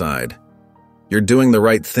Lucas aside. "You're doing the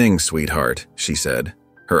right thing, sweetheart," she said,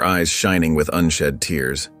 her eyes shining with unshed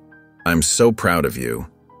tears. "I'm so proud of you."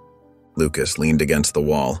 Lucas leaned against the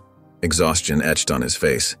wall, exhaustion etched on his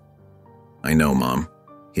face. "I know, Mom,"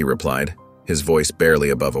 he replied, his voice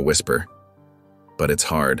barely above a whisper. "But it's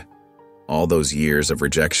hard. All those years of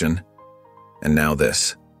rejection, and now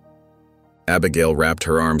this." Abigail wrapped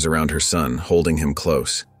her arms around her son, holding him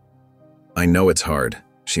close. "I know it's hard,"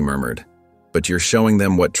 she murmured, "but you're showing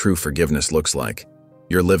them what true forgiveness looks like.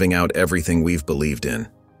 You're living out everything we've believed in."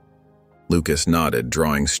 Lucas nodded,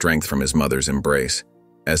 drawing strength from his mother's embrace.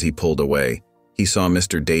 As he pulled away, he saw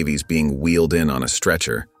Mr. Davies being wheeled in on a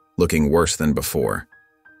stretcher, looking worse than before.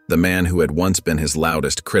 The man who had once been his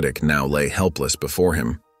loudest critic now lay helpless before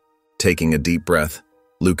him. Taking a deep breath,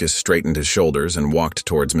 Lucas straightened his shoulders and walked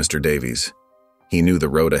towards Mr. Davies. He knew the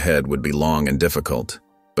road ahead would be long and difficult,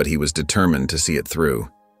 but he was determined to see it through.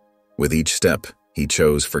 With each step, he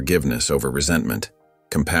chose forgiveness over resentment,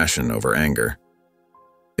 compassion over anger.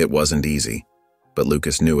 It wasn't easy, but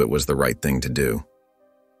Lucas knew it was the right thing to do.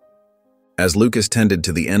 As Lucas tended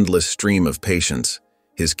to the endless stream of patients,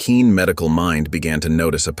 his keen medical mind began to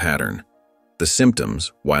notice a pattern. The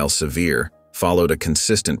symptoms, while severe, followed a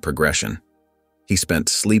consistent progression. He spent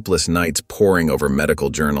sleepless nights poring over medical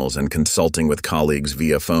journals and consulting with colleagues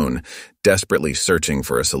via phone, desperately searching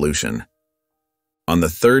for a solution. On the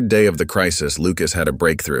third day of the crisis, Lucas had a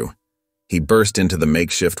breakthrough. He burst into the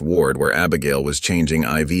makeshift ward where Abigail was changing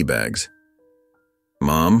IV bags.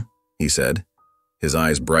 "Mom," he said, his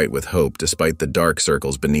eyes bright with hope despite the dark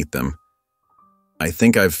circles beneath them. "I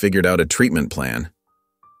think I've figured out a treatment plan."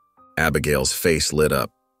 Abigail's face lit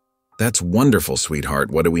up. "That's wonderful,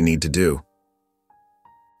 sweetheart. What do we need to do?"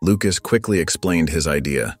 Lucas quickly explained his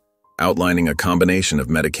idea, outlining a combination of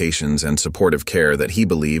medications and supportive care that he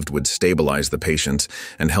believed would stabilize the patients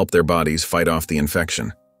and help their bodies fight off the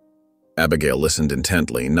infection. Abigail listened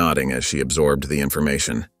intently, nodding as she absorbed the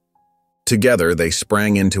information. Together, they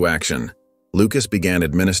sprang into action. Lucas began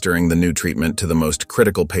administering the new treatment to the most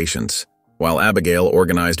critical patients, while Abigail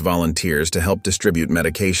organized volunteers to help distribute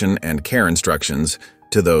medication and care instructions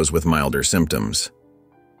to those with milder symptoms.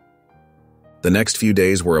 The next few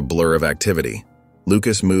days were a blur of activity.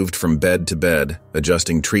 Lucas moved from bed to bed,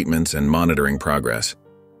 adjusting treatments and monitoring progress.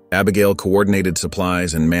 Abigail coordinated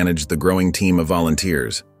supplies and managed the growing team of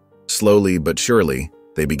volunteers. Slowly but surely,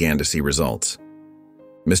 they began to see results.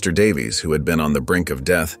 Mr. Davies, who had been on the brink of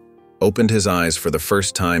death, opened his eyes for the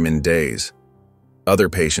first time in days. Other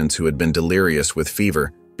patients who had been delirious with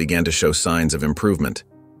fever began to show signs of improvement.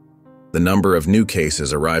 The number of new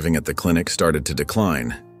cases arriving at the clinic started to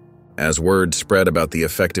decline. As word spread about the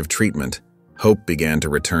effective treatment, hope began to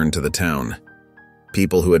return to the town.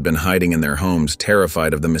 People who had been hiding in their homes,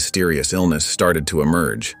 terrified of the mysterious illness, started to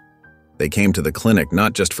emerge. They came to the clinic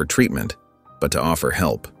not just for treatment, but to offer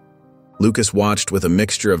help. Lucas watched with a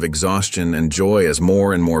mixture of exhaustion and joy as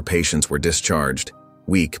more and more patients were discharged,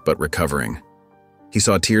 weak but recovering. He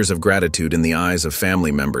saw tears of gratitude in the eyes of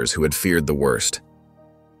family members who had feared the worst.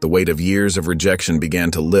 The weight of years of rejection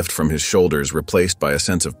began to lift from his shoulders, replaced by a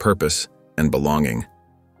sense of purpose and belonging.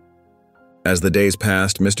 As the days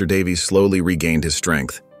passed, Mr. Davies slowly regained his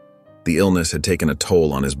strength. The illness had taken a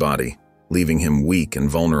toll on his body, leaving him weak and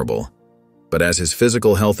vulnerable. But as his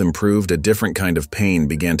physical health improved, a different kind of pain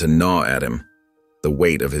began to gnaw at him, the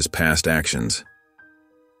weight of his past actions.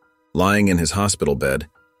 Lying in his hospital bed,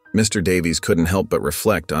 Mr. Davies couldn't help but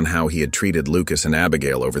reflect on how he had treated Lucas and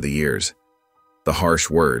Abigail over the years. The harsh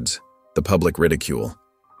words, the public ridicule,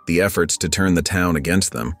 the efforts to turn the town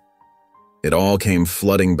against them. It all came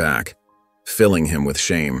flooding back, filling him with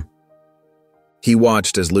shame. He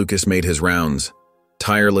watched as Lucas made his rounds,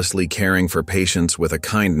 tirelessly caring for patients with a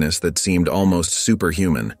kindness that seemed almost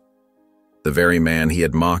superhuman. The very man he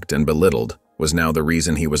had mocked and belittled was now the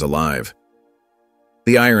reason he was alive.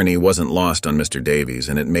 The irony wasn't lost on Mr. Davies,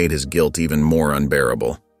 and it made his guilt even more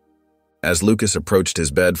unbearable. As Lucas approached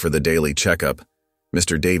his bed for the daily checkup,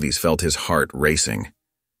 Mr. Davies felt his heart racing.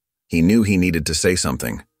 He knew he needed to say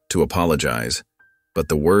something, to apologize, but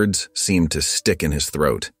the words seemed to stick in his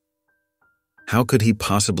throat. How could he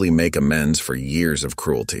possibly make amends for years of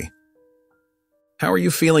cruelty? "How are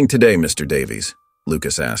you feeling today, Mr. Davies?"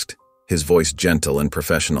 Lucas asked, his voice gentle and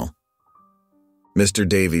professional. Mr.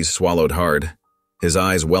 Davies swallowed hard, his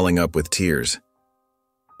eyes welling up with tears.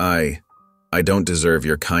 I don't deserve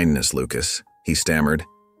your kindness, Lucas," he stammered,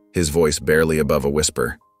 his voice barely above a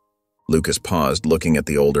whisper. Lucas paused, looking at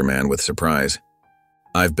the older man with surprise.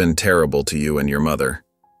 "I've been terrible to you and your mother,"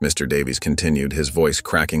 Mr. Davies continued, his voice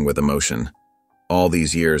cracking with emotion. "All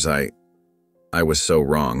these years I was so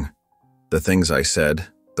wrong. The things I said,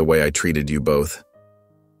 the way I treated you both."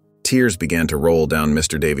 Tears began to roll down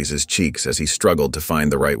Mr. Davies's cheeks as he struggled to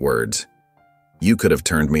find the right words. "You could have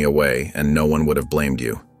turned me away and no one would have blamed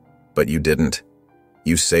you. But you didn't.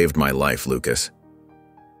 You saved my life, Lucas."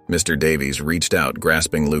 Mr. Davies reached out,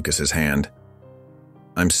 grasping Lucas's hand.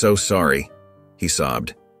 "I'm so sorry," he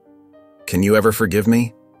sobbed. "Can you ever forgive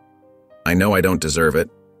me? I know I don't deserve it,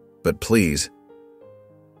 but please.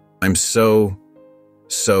 I'm so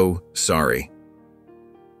sorry."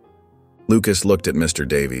 Lucas looked at Mr.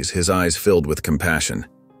 Davies, his eyes filled with compassion.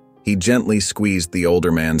 He gently squeezed the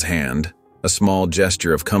older man's hand, a small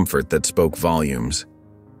gesture of comfort that spoke volumes.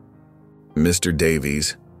 "Mr.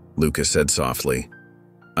 Davies," Lucas said softly,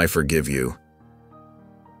 "I forgive you."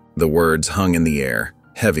 The words hung in the air,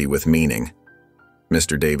 heavy with meaning.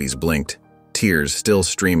 Mr. Davies blinked, tears still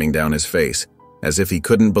streaming down his face, as if he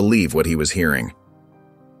couldn't believe what he was hearing.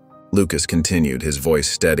 Lucas continued, his voice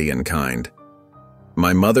steady and kind.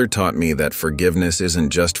 "My mother taught me that forgiveness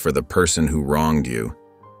isn't just for the person who wronged you.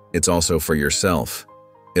 It's also for yourself.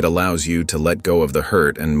 It allows you to let go of the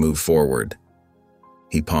hurt and move forward."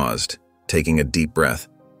 He paused, taking a deep breath.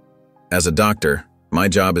 "As a doctor, my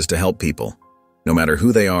job is to help people, no matter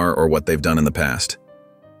who they are or what they've done in the past.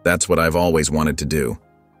 That's what I've always wanted to do,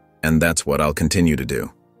 and that's what I'll continue to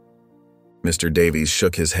do." Mr. Davies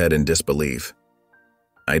shook his head in disbelief.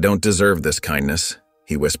 "I don't deserve this kindness,"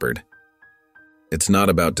 he whispered. "It's not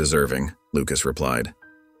about deserving," Lucas replied.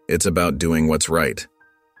 "It's about doing what's right.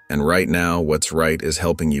 And right now, what's right is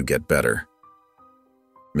helping you get better."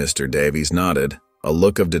 Mr. Davies nodded, a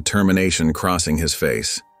look of determination crossing his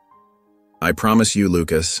face. "I promise you,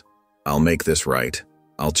 Lucas, I'll make this right.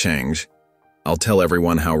 I'll change. I'll tell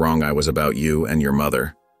everyone how wrong I was about you and your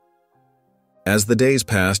mother." As the days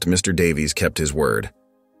passed, Mr. Davies kept his word.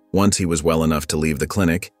 Once he was well enough to leave the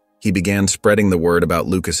clinic, he began spreading the word about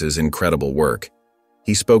Lucas's incredible work.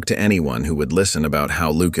 He spoke to anyone who would listen about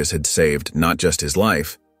how Lucas had saved not just his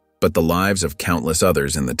life, but the lives of countless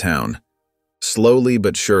others in the town. Slowly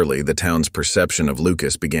but surely, the town's perception of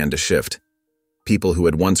Lucas began to shift. People who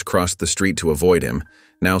had once crossed the street to avoid him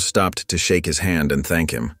now stopped to shake his hand and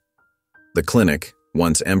thank him. The clinic,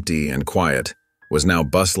 once empty and quiet, was now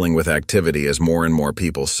bustling with activity as more and more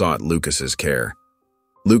people sought Lucas's care.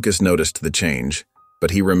 Lucas noticed the change,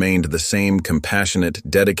 but he remained the same compassionate,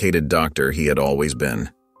 dedicated doctor he had always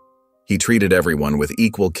been. He treated everyone with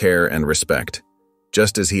equal care and respect,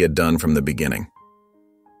 just as he had done from the beginning.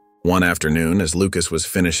 One afternoon, as Lucas was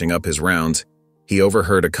finishing up his rounds, he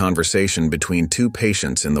overheard a conversation between two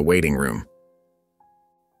patients in the waiting room.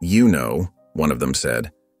 "You know," one of them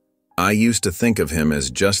said, "I used to think of him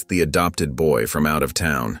as just the adopted boy from out of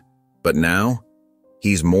town, but now,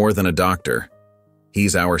 he's more than a doctor.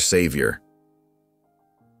 He's our savior."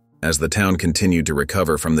 As the town continued to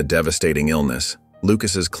recover from the devastating illness,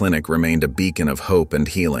 Lucas's clinic remained a beacon of hope and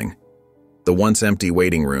healing. The once empty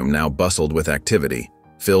waiting room now bustled with activity,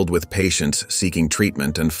 filled with patients seeking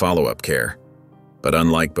treatment and follow-up care. But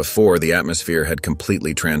unlike before, the atmosphere had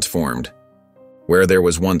completely transformed. Where there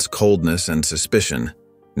was once coldness and suspicion,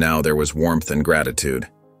 now there was warmth and gratitude.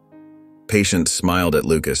 Patients smiled at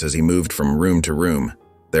Lucas as he moved from room to room,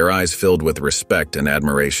 their eyes filled with respect and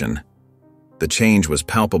admiration. The change was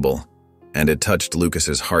palpable, and it touched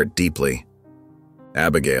Lucas's heart deeply.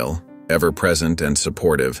 Abigail, ever present and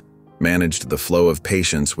supportive, managed the flow of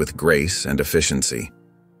patients with grace and efficiency.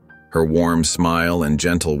 Her warm smile and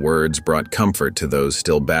gentle words brought comfort to those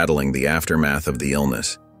still battling the aftermath of the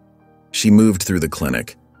illness. She moved through the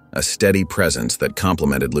clinic, a steady presence that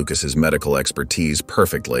complemented Lucas's medical expertise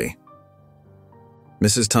perfectly.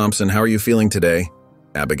 "Mrs. Thompson, how are you feeling today?"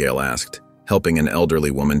 Abigail asked, helping an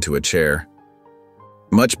elderly woman to a chair.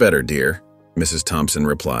 "Much better, dear," Mrs. Thompson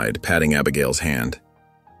replied, patting Abigail's hand.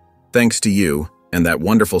 "Thanks to you, And that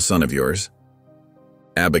wonderful son of yours?"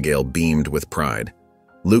 Abigail beamed with pride.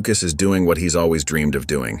 "Lucas is doing what he's always dreamed of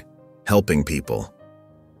doing, helping people."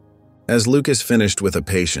 As Lucas finished with a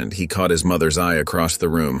patient, he caught his mother's eye across the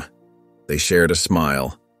room. They shared a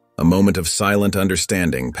smile, a moment of silent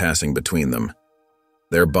understanding passing between them.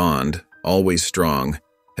 Their bond, always strong,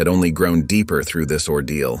 had only grown deeper through this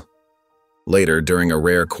ordeal. Later, during a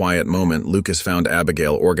rare quiet moment, Lucas found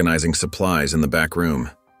Abigail organizing supplies in the back room.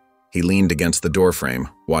 He leaned against the doorframe,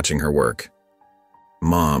 watching her work.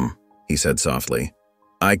 "Mom," he said softly,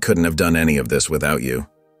 "I couldn't have done any of this without you."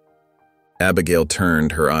 Abigail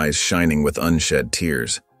turned, her eyes shining with unshed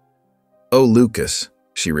tears. "Oh, Lucas,"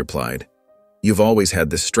 she replied, "you've always had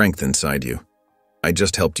this strength inside you. I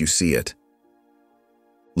just helped you see it."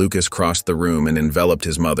 Lucas crossed the room and enveloped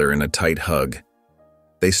his mother in a tight hug.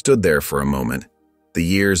 They stood there for a moment, the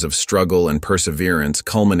years of struggle and perseverance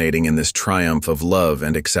culminating in this triumph of love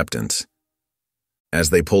and acceptance. As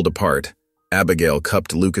they pulled apart, Abigail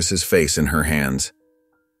cupped Lucas's face in her hands.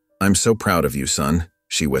 "I'm so proud of you, son,"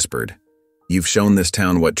 she whispered. "You've shown this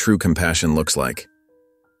town what true compassion looks like."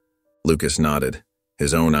 Lucas nodded,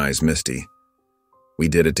 his own eyes misty. "We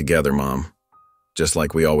did it together, Mom, just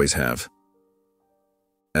like we always have."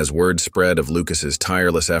 As word spread of Lucas's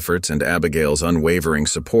tireless efforts and Abigail's unwavering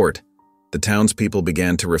support, the townspeople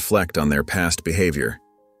began to reflect on their past behavior.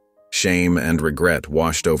 Shame and regret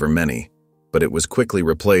washed over many, but it was quickly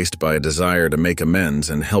replaced by a desire to make amends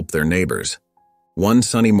and help their neighbors. One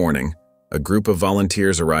sunny morning, a group of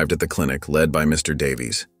volunteers arrived at the clinic led by Mr.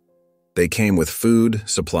 Davies. They came with food,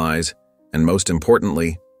 supplies, and most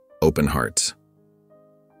importantly, open hearts.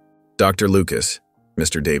 "Dr. Lucas,"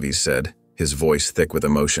 Mr. Davies said, his voice thick with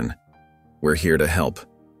emotion, "we're here to help.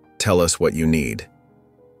 Tell us what you need."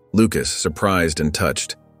 Lucas, surprised and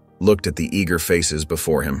touched, looked at the eager faces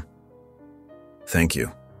before him. "Thank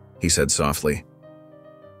you," he said softly.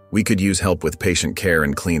 "We could use help with patient care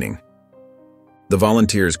and cleaning." The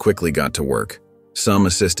volunteers quickly got to work. Some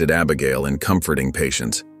assisted Abigail in comforting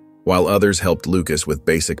patients, while others helped Lucas with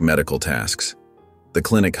basic medical tasks. The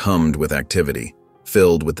clinic hummed with activity,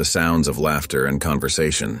 filled with the sounds of laughter and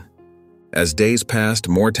conversation. As days passed,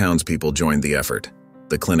 more townspeople joined the effort.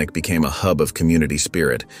 The clinic became a hub of community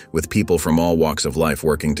spirit, with people from all walks of life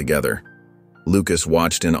working together. Lucas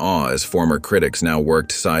watched in awe as former critics now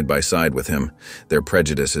worked side by side with him, their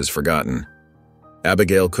prejudices forgotten.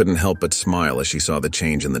 Abigail couldn't help but smile as she saw the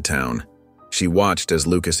change in the town. She watched as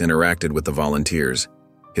Lucas interacted with the volunteers,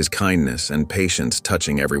 his kindness and patience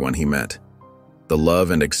touching everyone he met. The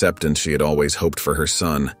love and acceptance she had always hoped for her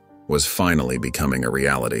son was finally becoming a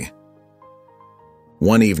reality.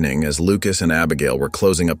 One evening, as Lucas and Abigail were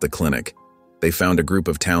closing up the clinic, they found a group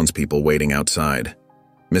of townspeople waiting outside.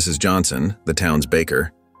 Mrs. Johnson, the town's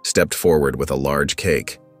baker, stepped forward with a large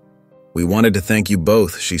cake. "We wanted to thank you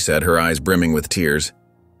both," she said, her eyes brimming with tears.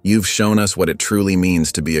 "You've shown us what it truly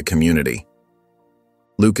means to be a community."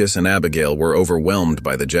 Lucas and Abigail were overwhelmed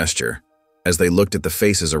by the gesture. As they looked at the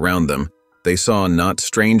faces around them, they saw not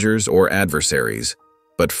strangers or adversaries,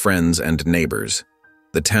 but friends and neighbors.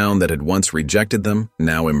 The town that had once rejected them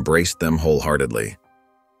now embraced them wholeheartedly.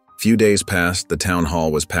 Few days passed, the town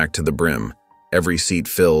hall was packed to the brim, every seat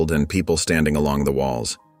filled and people standing along the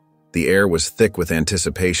walls. The air was thick with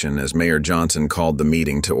anticipation as Mayor Johnson called the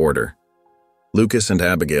meeting to order. Lucas and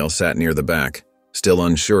Abigail sat near the back, still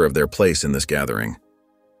unsure of their place in this gathering.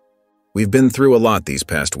 "We've been through a lot these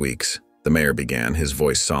past weeks," the mayor began, his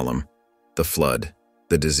voice solemn. "The flood,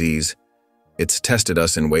 the disease, it's tested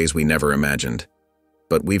us in ways we never imagined.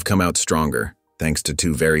 But we've come out stronger, thanks to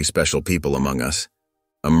two very special people among us."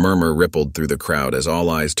 A murmur rippled through the crowd as all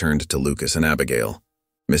eyes turned to Lucas and Abigail.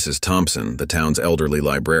 Mrs. Thompson, the town's elderly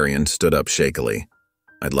librarian, stood up shakily.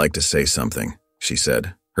 "I'd like to say something," she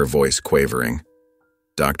said, her voice quavering.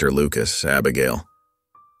 "Dr. Lucas, Abigail,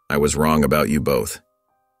 I was wrong about you both.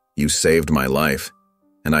 You saved my life,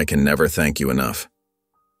 and I can never thank you enough."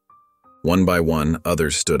 One by one,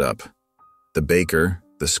 others stood up. The baker,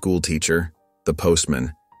 the school teacher, the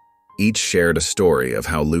postman, each shared a story of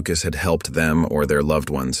how Lucas had helped them or their loved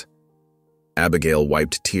ones. Abigail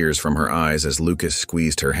wiped tears from her eyes as Lucas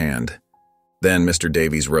squeezed her hand. Then Mr.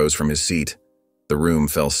 Davies rose from his seat. The room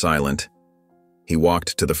fell silent. He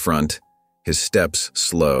walked to the front, his steps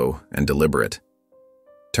slow and deliberate.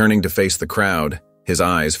 Turning to face the crowd, his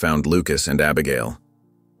eyes found Lucas and Abigail.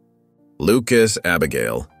 "Lucas,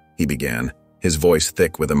 Abigail," he began, his voice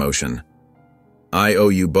thick with emotion. "I owe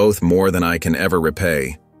you both more than I can ever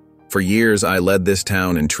repay. For years I led this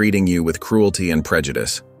town in treating you with cruelty and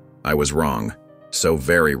prejudice. I was wrong, so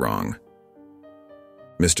very wrong."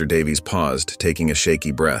 Mr. Davies paused, taking a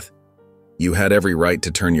shaky breath. You had every right to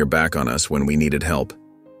turn your back on us when we needed help,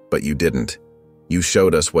 but you didn't. You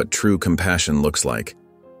showed us what true compassion looks like.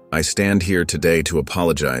 I stand here today to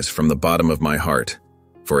apologize from the bottom of my heart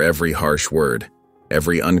for every harsh word,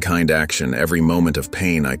 every unkind action, every moment of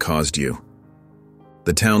pain I caused you."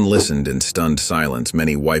 The town listened in stunned silence,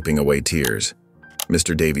 many wiping away tears.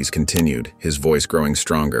 Mr. Davies continued, his voice growing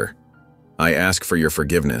stronger. "I ask for your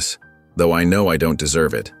forgiveness, though I know I don't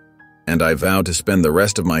deserve it, and I vow to spend the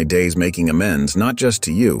rest of my days making amends not just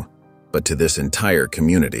to you, but to this entire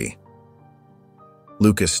community."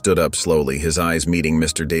 Lucas stood up slowly, his eyes meeting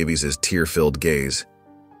Mr. Davies' tear-filled gaze.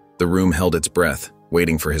 The room held its breath,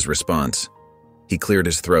 waiting for his response. He cleared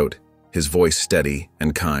his throat, his voice steady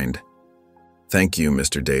and kind. "Thank you,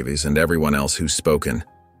 Mr. Davies, and everyone else who's spoken.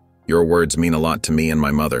 Your words mean a lot to me and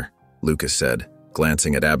my mother," Lucas said,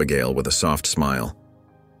 glancing at Abigail with a soft smile.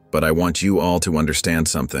 "But I want you all to understand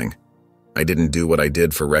something. I didn't do what I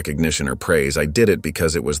did for recognition or praise. I did it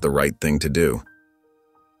because it was the right thing to do."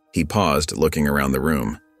 He paused, looking around the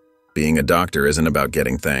room. Being a doctor isn't about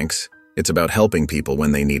getting thanks. It's about helping people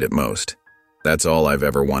when they need it most. That's all I've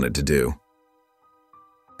ever wanted to do.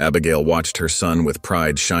 Abigail watched her son with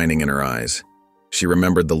pride shining in her eyes. She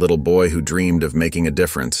remembered the little boy who dreamed of making a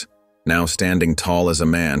difference, now standing tall as a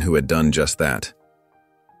man who had done just that.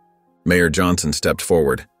 Mayor Johnson stepped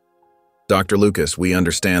forward. "Dr. Lucas, we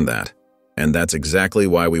understand that, and that's exactly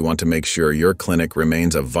why we want to make sure your clinic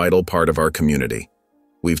remains a vital part of our community.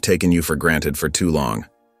 We've taken you for granted for too long.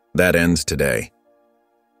 That ends today."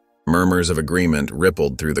 Murmurs of agreement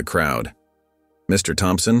rippled through the crowd. Mr.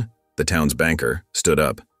 Thompson, the town's banker, stood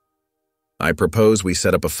up. "I propose we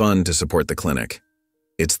set up a fund to support the clinic.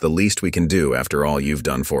 It's the least we can do after all you've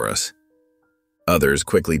done for us." Others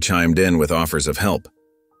quickly chimed in with offers of help.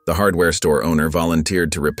 The hardware store owner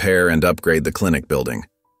volunteered to repair and upgrade the clinic building.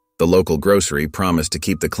 The local grocery promised to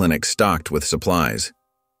keep the clinic stocked with supplies.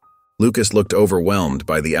 Lucas looked overwhelmed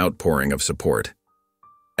by the outpouring of support.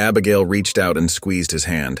 Abigail reached out and squeezed his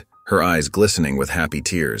hand, her eyes glistening with happy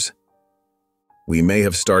tears. "We may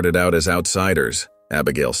have started out as outsiders,"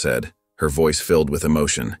 Abigail said, her voice filled with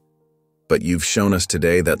emotion. "But you've shown us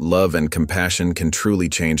today that love and compassion can truly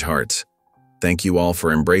change hearts. Thank you all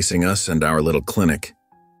for embracing us and our little clinic."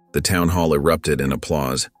 The town hall erupted in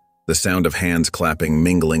applause, the sound of hands clapping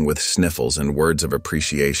mingling with sniffles and words of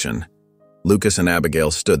appreciation. Lucas and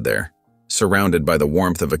Abigail stood there, surrounded by the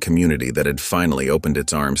warmth of a community that had finally opened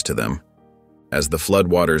its arms to them. As the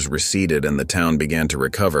floodwaters receded and the town began to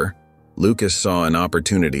recover, Lucas saw an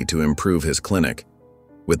opportunity to improve his clinic.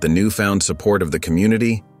 With the newfound support of the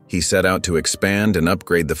community, he set out to expand and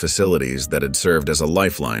upgrade the facilities that had served as a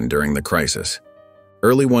lifeline during the crisis.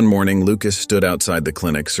 Early one morning, Lucas stood outside the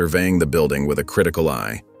clinic surveying the building with a critical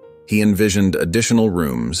eye. He envisioned additional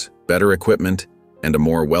rooms, better equipment, and a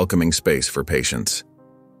more welcoming space for patients.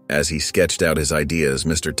 As he sketched out his ideas,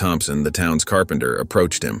 Mr. Thompson, the town's carpenter,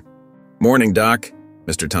 approached him. "Morning, Doc,"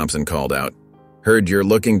 Mr. Thompson called out. "Heard you're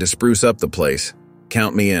looking to spruce up the place.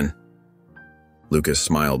 Count me in." Lucas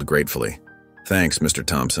smiled gratefully. "Thanks, Mr.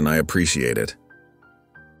 Thompson, I appreciate it."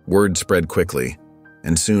 Word spread quickly,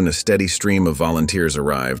 and soon a steady stream of volunteers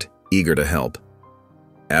arrived, eager to help.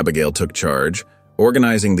 Abigail took charge,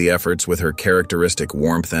 organizing the efforts with her characteristic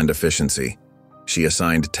warmth and efficiency. She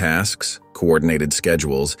assigned tasks, coordinated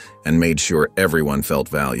schedules, and made sure everyone felt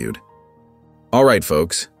valued. "All right,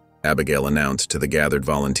 folks," Abigail announced to the gathered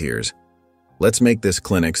volunteers. "Let's make this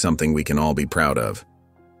clinic something we can all be proud of."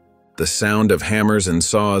 The sound of hammers and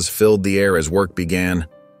saws filled the air as work began.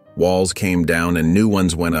 Walls came down and new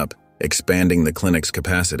ones went up, expanding the clinic's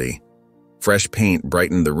capacity. Fresh paint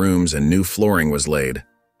brightened the rooms and new flooring was laid.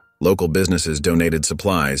 Local businesses donated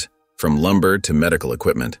supplies, from lumber to medical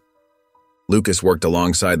equipment. Lucas worked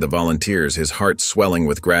alongside the volunteers, his heart swelling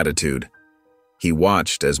with gratitude. He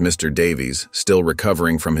watched as Mr. Davies, still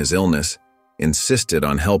recovering from his illness, insisted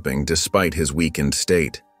on helping despite his weakened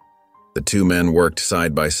state. The two men worked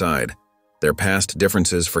side by side, their past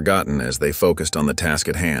differences forgotten as they focused on the task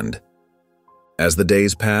at hand. As the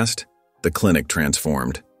days passed, the clinic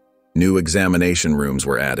transformed. New examination rooms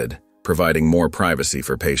were added, providing more privacy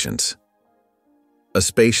for patients. A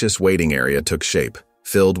spacious waiting area took shape,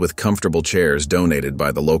 filled with comfortable chairs donated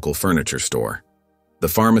by the local furniture store. The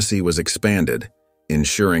pharmacy was expanded,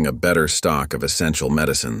 ensuring a better stock of essential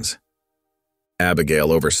medicines.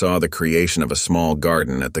 Abigail oversaw the creation of a small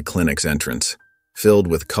garden at the clinic's entrance, filled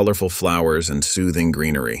with colorful flowers and soothing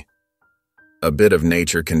greenery. "A bit of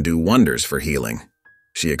nature can do wonders for healing,"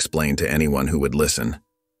 she explained to anyone who would listen.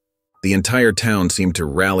 The entire town seemed to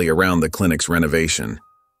rally around the clinic's renovation.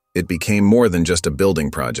 It became more than just a building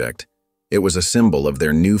project. It was a symbol of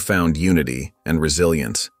their newfound unity and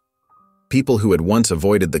resilience. People who had once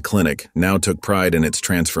avoided the clinic now took pride in its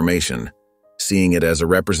transformation, seeing it as a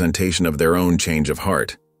representation of their own change of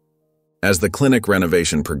heart. As the clinic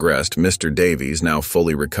renovation progressed, Mr. Davies, now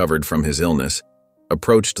fully recovered from his illness,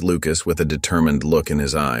 approached Lucas with a determined look in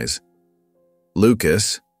his eyes.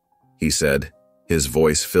 "Lucas," he said, his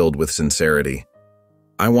voice filled with sincerity,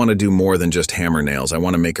 "I want to do more than just hammer nails. I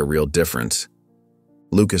want to make a real difference."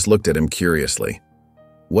 Lucas looked at him curiously.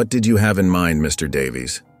 "What did you have in mind, Mr.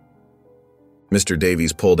 Davies?" Mr.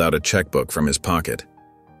 Davies pulled out a checkbook from his pocket.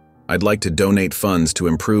 "I'd like to donate funds to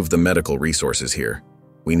improve the medical resources here.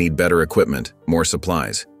 We need better equipment, more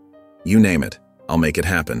supplies. You name it, I'll make it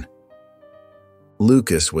happen."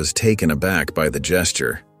 Lucas was taken aback by the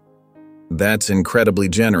gesture. "That's incredibly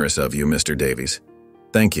generous of you, Mr. Davies.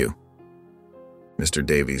 Thank you." Mr.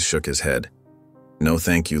 Davies shook his head. "No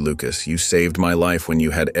thank you, Lucas. You saved my life when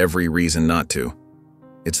you had every reason not to.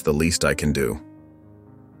 It's the least I can do."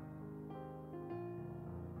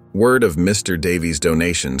 Word of Mr. Davies'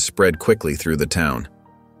 donation spread quickly through the town.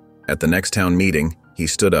 At the next town meeting, he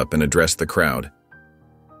stood up and addressed the crowd.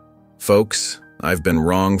 "Folks, I've been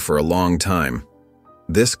wrong for a long time.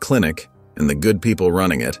 This clinic, and the good people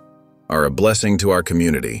running it, are a blessing to our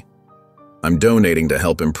community. I'm donating to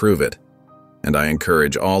help improve it, and I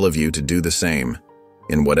encourage all of you to do the same,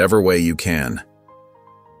 in whatever way you can."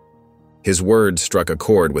 His words struck a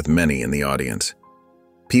chord with many in the audience.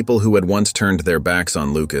 People who had once turned their backs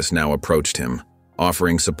on Lucas now approached him,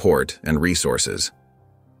 offering support and resources.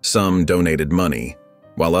 Some donated money,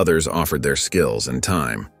 while others offered their skills and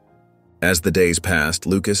time. As the days passed,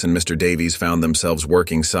 Lucas and Mr. Davies found themselves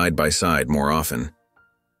working side by side more often.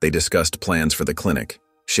 They discussed plans for the clinic,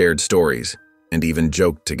 shared stories, and even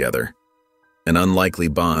joked together. An unlikely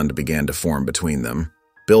bond began to form between them,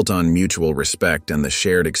 built on mutual respect and the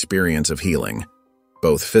shared experience of healing,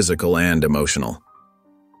 both physical and emotional.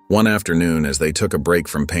 One afternoon, as they took a break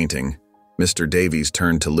from painting, Mr. Davies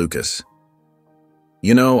turned to Lucas.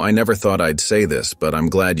 "You know, I never thought I'd say this, but I'm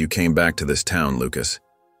glad you came back to this town, Lucas.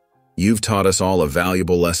 You've taught us all a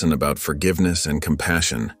valuable lesson about forgiveness and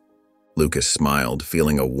compassion." Lucas smiled,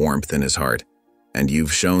 feeling a warmth in his heart. "And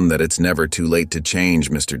you've shown that it's never too late to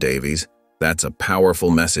change, Mr. Davies. That's a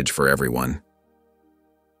powerful message for everyone."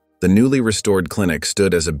 The newly restored clinic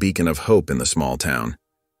stood as a beacon of hope in the small town.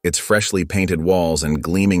 Its freshly painted walls and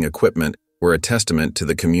gleaming equipment were a testament to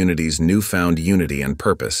the community's newfound unity and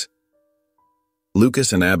purpose.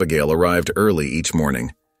 Lucas and Abigail arrived early each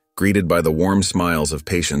morning, greeted by the warm smiles of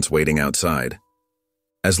patients waiting outside.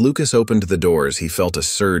 As Lucas opened the doors, he felt a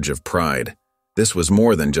surge of pride. This was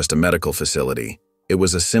more than just a medical facility. It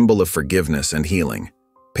was a symbol of forgiveness and healing.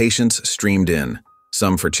 Patients streamed in,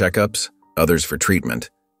 some for checkups, others for treatment,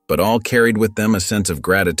 but all carried with them a sense of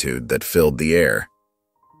gratitude that filled the air.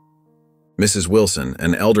 Mrs. Wilson,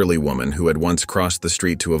 an elderly woman who had once crossed the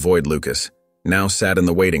street to avoid Lucas, now sat in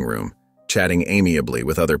the waiting room, chatting amiably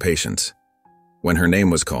with other patients. When her name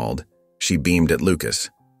was called, she beamed at Lucas.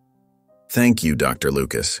 "Thank you, Dr.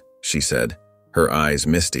 Lucas," she said, her eyes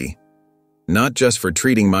misty. "Not just for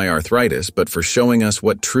treating my arthritis, but for showing us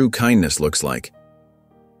what true kindness looks like."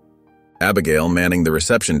 Abigail, manning the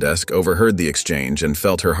reception desk, overheard the exchange and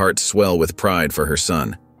felt her heart swell with pride for her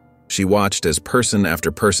son. She watched as person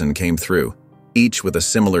after person came through, each with a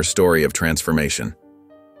similar story of transformation.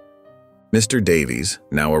 Mr. Davies,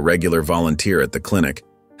 now a regular volunteer at the clinic,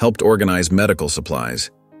 helped organize medical supplies.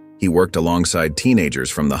 He worked alongside teenagers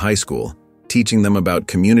from the high school, teaching them about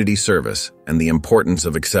community service and the importance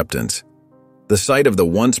of acceptance. The sight of the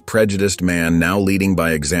once prejudiced man now leading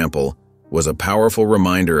by example was a powerful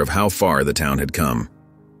reminder of how far the town had come.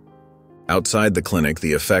 Outside the clinic,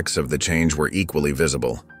 the effects of the change were equally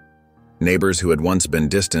visible. Neighbors who had once been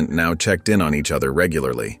distant now checked in on each other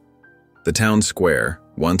regularly. The town square,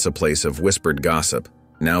 once a place of whispered gossip,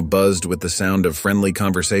 now buzzed with the sound of friendly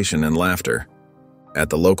conversation and laughter.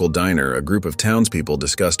 At the local diner, a group of townspeople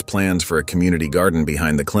discussed plans for a community garden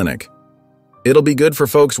behind the clinic. "It'll be good for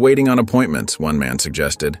folks waiting on appointments," one man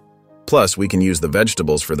suggested. "Plus, we can use the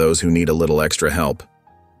vegetables for those who need a little extra help."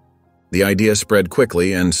 The idea spread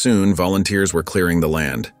quickly, and soon volunteers were clearing the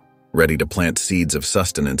land, ready to plant seeds of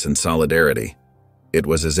sustenance and solidarity. It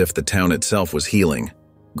was as if the town itself was healing,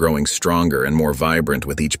 growing stronger and more vibrant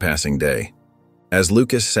with each passing day. As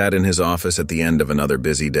Lucas sat in his office at the end of another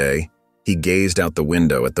busy day, he gazed out the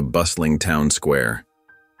window at the bustling town square.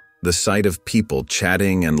 The sight of people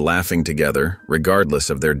chatting and laughing together, regardless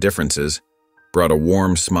of their differences, brought a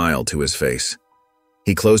warm smile to his face.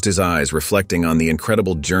 He closed his eyes, reflecting on the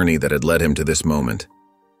incredible journey that had led him to this moment.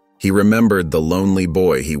 He remembered the lonely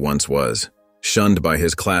boy he once was, shunned by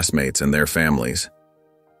his classmates and their families.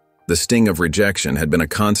 The sting of rejection had been a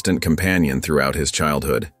constant companion throughout his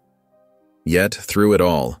childhood. Yet, through it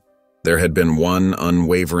all, there had been one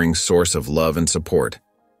unwavering source of love and support: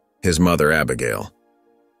 his mother, Abigail.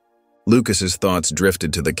 Lucas's thoughts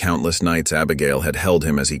drifted to the countless nights Abigail had held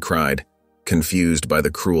him as he cried, confused by the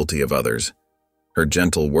cruelty of others. Her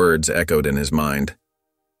gentle words echoed in his mind.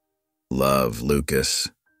 Love, Lucas.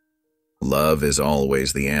 Love is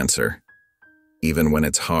always the answer, even when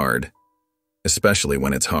it's hard, especially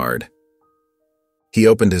when it's hard. He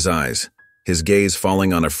opened his eyes, his gaze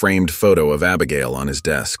falling on a framed photo of Abigail on his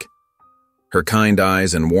desk. Her kind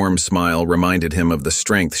eyes and warm smile reminded him of the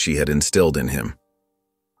strength she had instilled in him.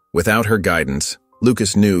 Without her guidance,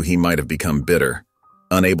 Lucas knew he might have become bitter,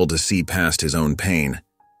 unable to see past his own pain.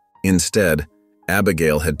 Instead,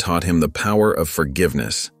 Abigail had taught him the power of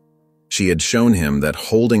forgiveness. She had shown him that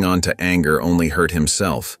holding on to anger only hurt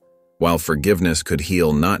himself, while forgiveness could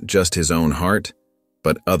heal not just his own heart,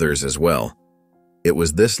 but others as well. It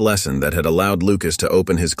was this lesson that had allowed Lucas to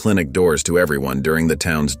open his clinic doors to everyone during the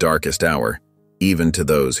town's darkest hour, even to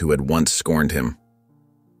those who had once scorned him.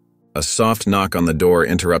 A soft knock on the door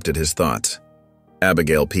interrupted his thoughts.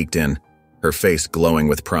 Abigail peeked in, her face glowing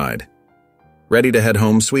with pride. "Ready to head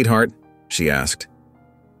home, sweetheart?" she asked.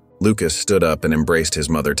 Lucas stood up and embraced his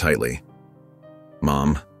mother tightly.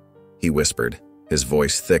 "Mom," he whispered, his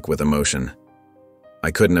voice thick with emotion.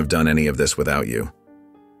 "I couldn't have done any of this without you.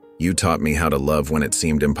 You taught me how to love when it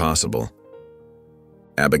seemed impossible."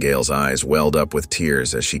 Abigail's eyes welled up with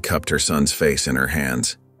tears as she cupped her son's face in her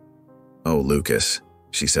hands. "Oh, Lucas,"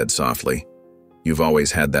 she said softly, "you've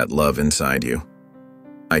always had that love inside you.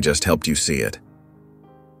 I just helped you see it."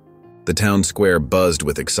 The town square buzzed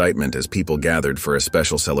with excitement as people gathered for a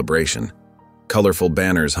special celebration. Colorful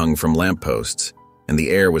banners hung from lampposts, and the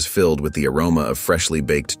air was filled with the aroma of freshly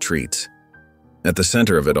baked treats. At the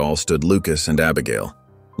center of it all stood Lucas and Abigail,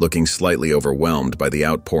 looking slightly overwhelmed by the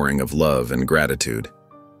outpouring of love and gratitude.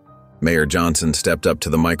 Mayor Johnson stepped up to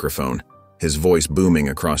the microphone, his voice booming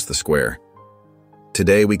across the square.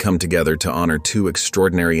 "Today we come together to honor two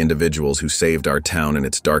extraordinary individuals who saved our town in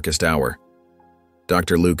its darkest hour.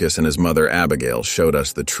 Dr. Lucas and his mother Abigail showed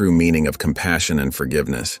us the true meaning of compassion and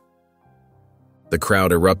forgiveness." The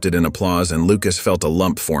crowd erupted in applause, and Lucas felt a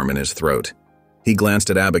lump form in his throat. He glanced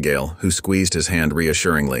at Abigail, who squeezed his hand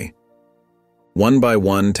reassuringly. One by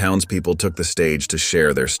one, townspeople took the stage to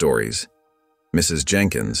share their stories. Mrs.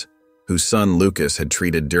 Jenkins, whose son Lucas had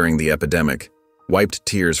treated during the epidemic, wiped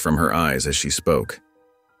tears from her eyes as she spoke.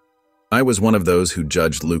 "I was one of those who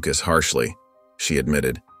judged Lucas harshly," she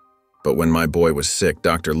admitted. "But when my boy was sick,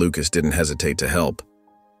 Dr. Lucas didn't hesitate to help.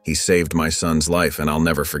 He saved my son's life, and I'll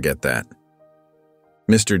never forget that."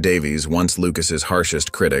 Mr. Davies, once Lucas's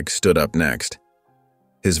harshest critic, stood up next.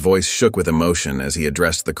 His voice shook with emotion as he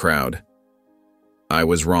addressed the crowd. "I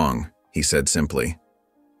was wrong," he said simply.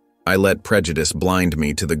 "I let prejudice blind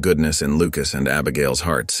me to the goodness in Lucas and Abigail's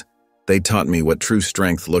hearts. They taught me what true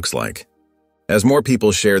strength looks like." As more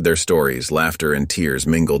people shared their stories, laughter and tears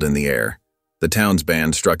mingled in the air. The town's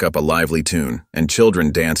band struck up a lively tune, and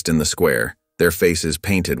children danced in the square, their faces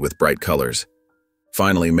painted with bright colors.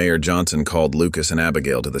 Finally, Mayor Johnson called Lucas and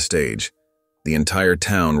Abigail to the stage. The entire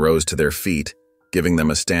town rose to their feet, giving them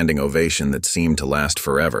a standing ovation that seemed to last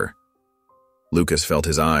forever. Lucas felt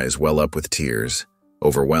his eyes well up with tears,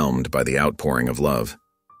 overwhelmed by the outpouring of love.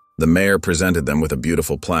 The mayor presented them with a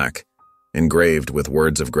beautiful plaque, engraved with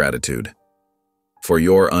words of gratitude. "For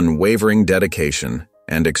your unwavering dedication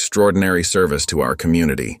and extraordinary service to our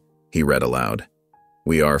community," he read aloud.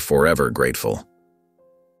 "We are forever grateful."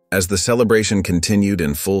 As the celebration continued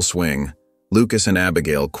in full swing, Lucas and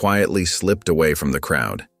Abigail quietly slipped away from the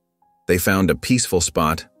crowd. They found a peaceful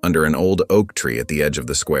spot under an old oak tree at the edge of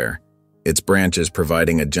the square, its branches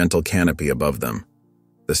providing a gentle canopy above them.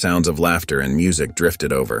 The sounds of laughter and music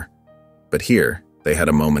drifted over, but here they had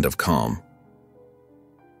a moment of calm.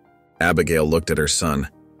 Abigail looked at her son,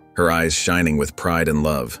 her eyes shining with pride and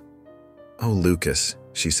love. "Oh, Lucas,"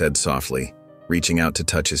 she said softly, reaching out to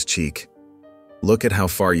touch his cheek. "Look at how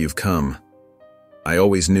far you've come. I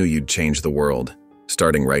always knew you'd change the world,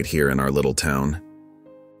 starting right here in our little town."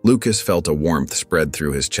 Lucas felt a warmth spread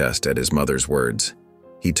through his chest at his mother's words.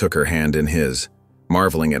 He took her hand in his,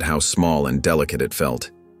 marveling at how small and delicate it felt,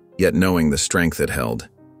 yet knowing the strength it held.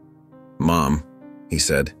 "Mom," he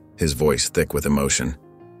said, his voice thick with emotion,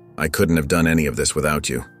 "I couldn't have done any of this without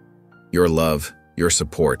you. Your love, your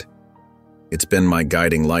support. It's been my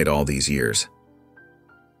guiding light all these years."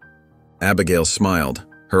 Abigail smiled,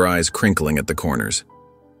 her eyes crinkling at the corners.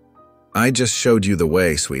 "I just showed you the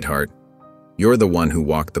way, sweetheart. You're the one who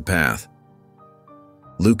walked the path."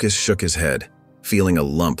 Lucas shook his head, feeling a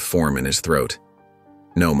lump form in his throat.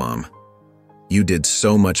 No, Mom. You did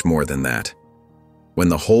so much more than that. When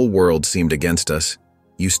the whole world seemed against us,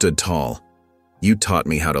 you stood tall. You taught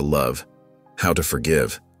me how to love, how to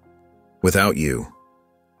forgive. Without you,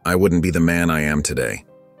 I wouldn't be the man I am today."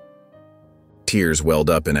 Tears welled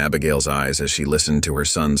up in Abigail's eyes as she listened to her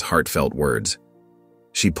son's heartfelt words.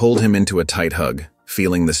 She pulled him into a tight hug,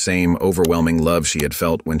 feeling the same overwhelming love she had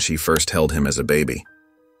felt when she first held him as a baby.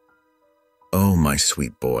 "Oh, my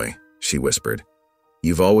sweet boy," she whispered.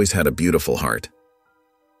 "You've always had a beautiful heart.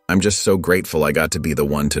 I'm just so grateful I got to be the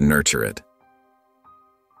one to nurture it."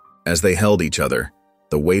 As they held each other,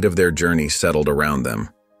 the weight of their journey settled around them.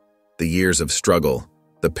 The years of struggle,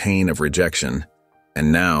 the pain of rejection,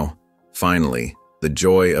 and now, finally, the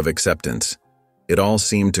joy of acceptance. It all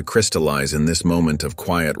seemed to crystallize in this moment of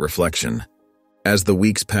quiet reflection. As the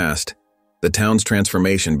weeks passed, the town's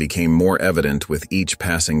transformation became more evident with each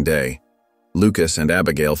passing day. Lucas and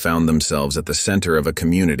Abigail found themselves at the center of a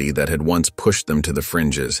community that had once pushed them to the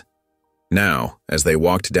fringes. Now, as they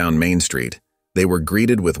walked down Main Street, they were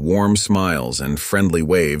greeted with warm smiles and friendly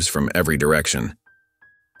waves from every direction.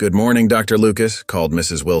 "Good morning, Dr. Lucas," called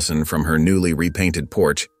Mrs. Wilson from her newly repainted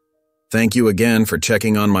porch. "Thank you again for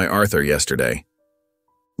checking on my Arthur yesterday."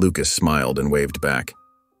 Lucas smiled and waved back.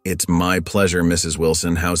 "It's my pleasure, Mrs.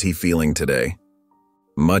 Wilson. How's he feeling today?"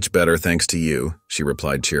 "Much better, thanks to you," she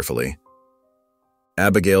replied cheerfully.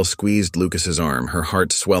 Abigail squeezed Lucas's arm, her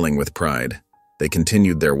heart swelling with pride. They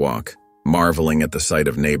continued their walk, marveling at the sight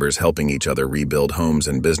of neighbors helping each other rebuild homes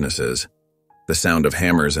and businesses. The sound of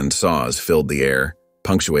hammers and saws filled the air,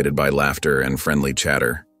 punctuated by laughter and friendly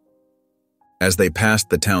chatter. As they passed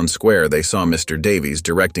the town square, they saw Mr. Davies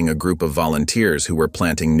directing a group of volunteers who were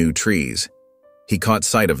planting new trees. He caught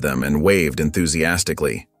sight of them and waved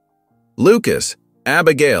enthusiastically. "Lucas!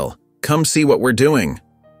 Abigail! Come see what we're doing!"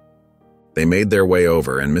 They made their way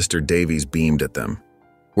over, and Mr. Davies beamed at them.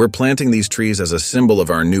 "We're planting these trees as a symbol of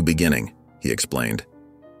our new beginning," he explained.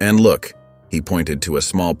 "And look," he pointed to a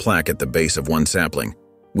small plaque at the base of one sapling.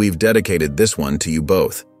 "We've dedicated this one to you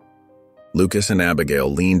both." Lucas and Abigail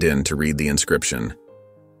leaned in to read the inscription.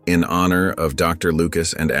 "In honor of Dr.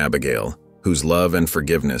 Lucas and Abigail, whose love and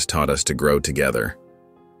forgiveness taught us to grow together."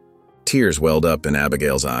 Tears welled up in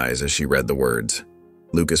Abigail's eyes as she read the words.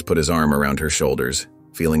 Lucas put his arm around her shoulders,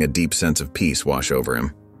 feeling a deep sense of peace wash over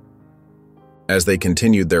him. As they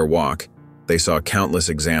continued their walk, they saw countless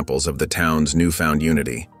examples of the town's newfound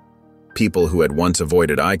unity. People who had once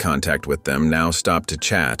avoided eye contact with them now stopped to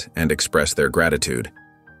chat and express their gratitude.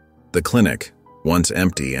 The clinic, once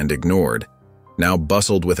empty and ignored, now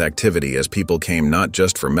bustled with activity as people came not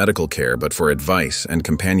just for medical care but for advice and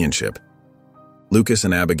companionship. Lucas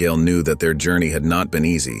and Abigail knew that their journey had not been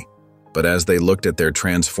easy, but as they looked at their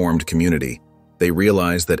transformed community, they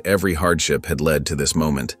realized that every hardship had led to this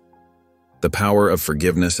moment. The power of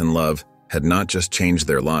forgiveness and love had not just changed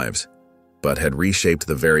their lives, but had reshaped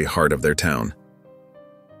the very heart of their town.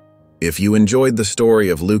 If you enjoyed the story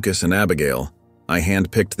of Lucas and Abigail, I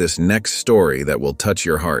handpicked this next story that will touch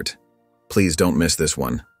your heart. Please don't miss this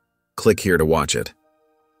one. Click here to watch it.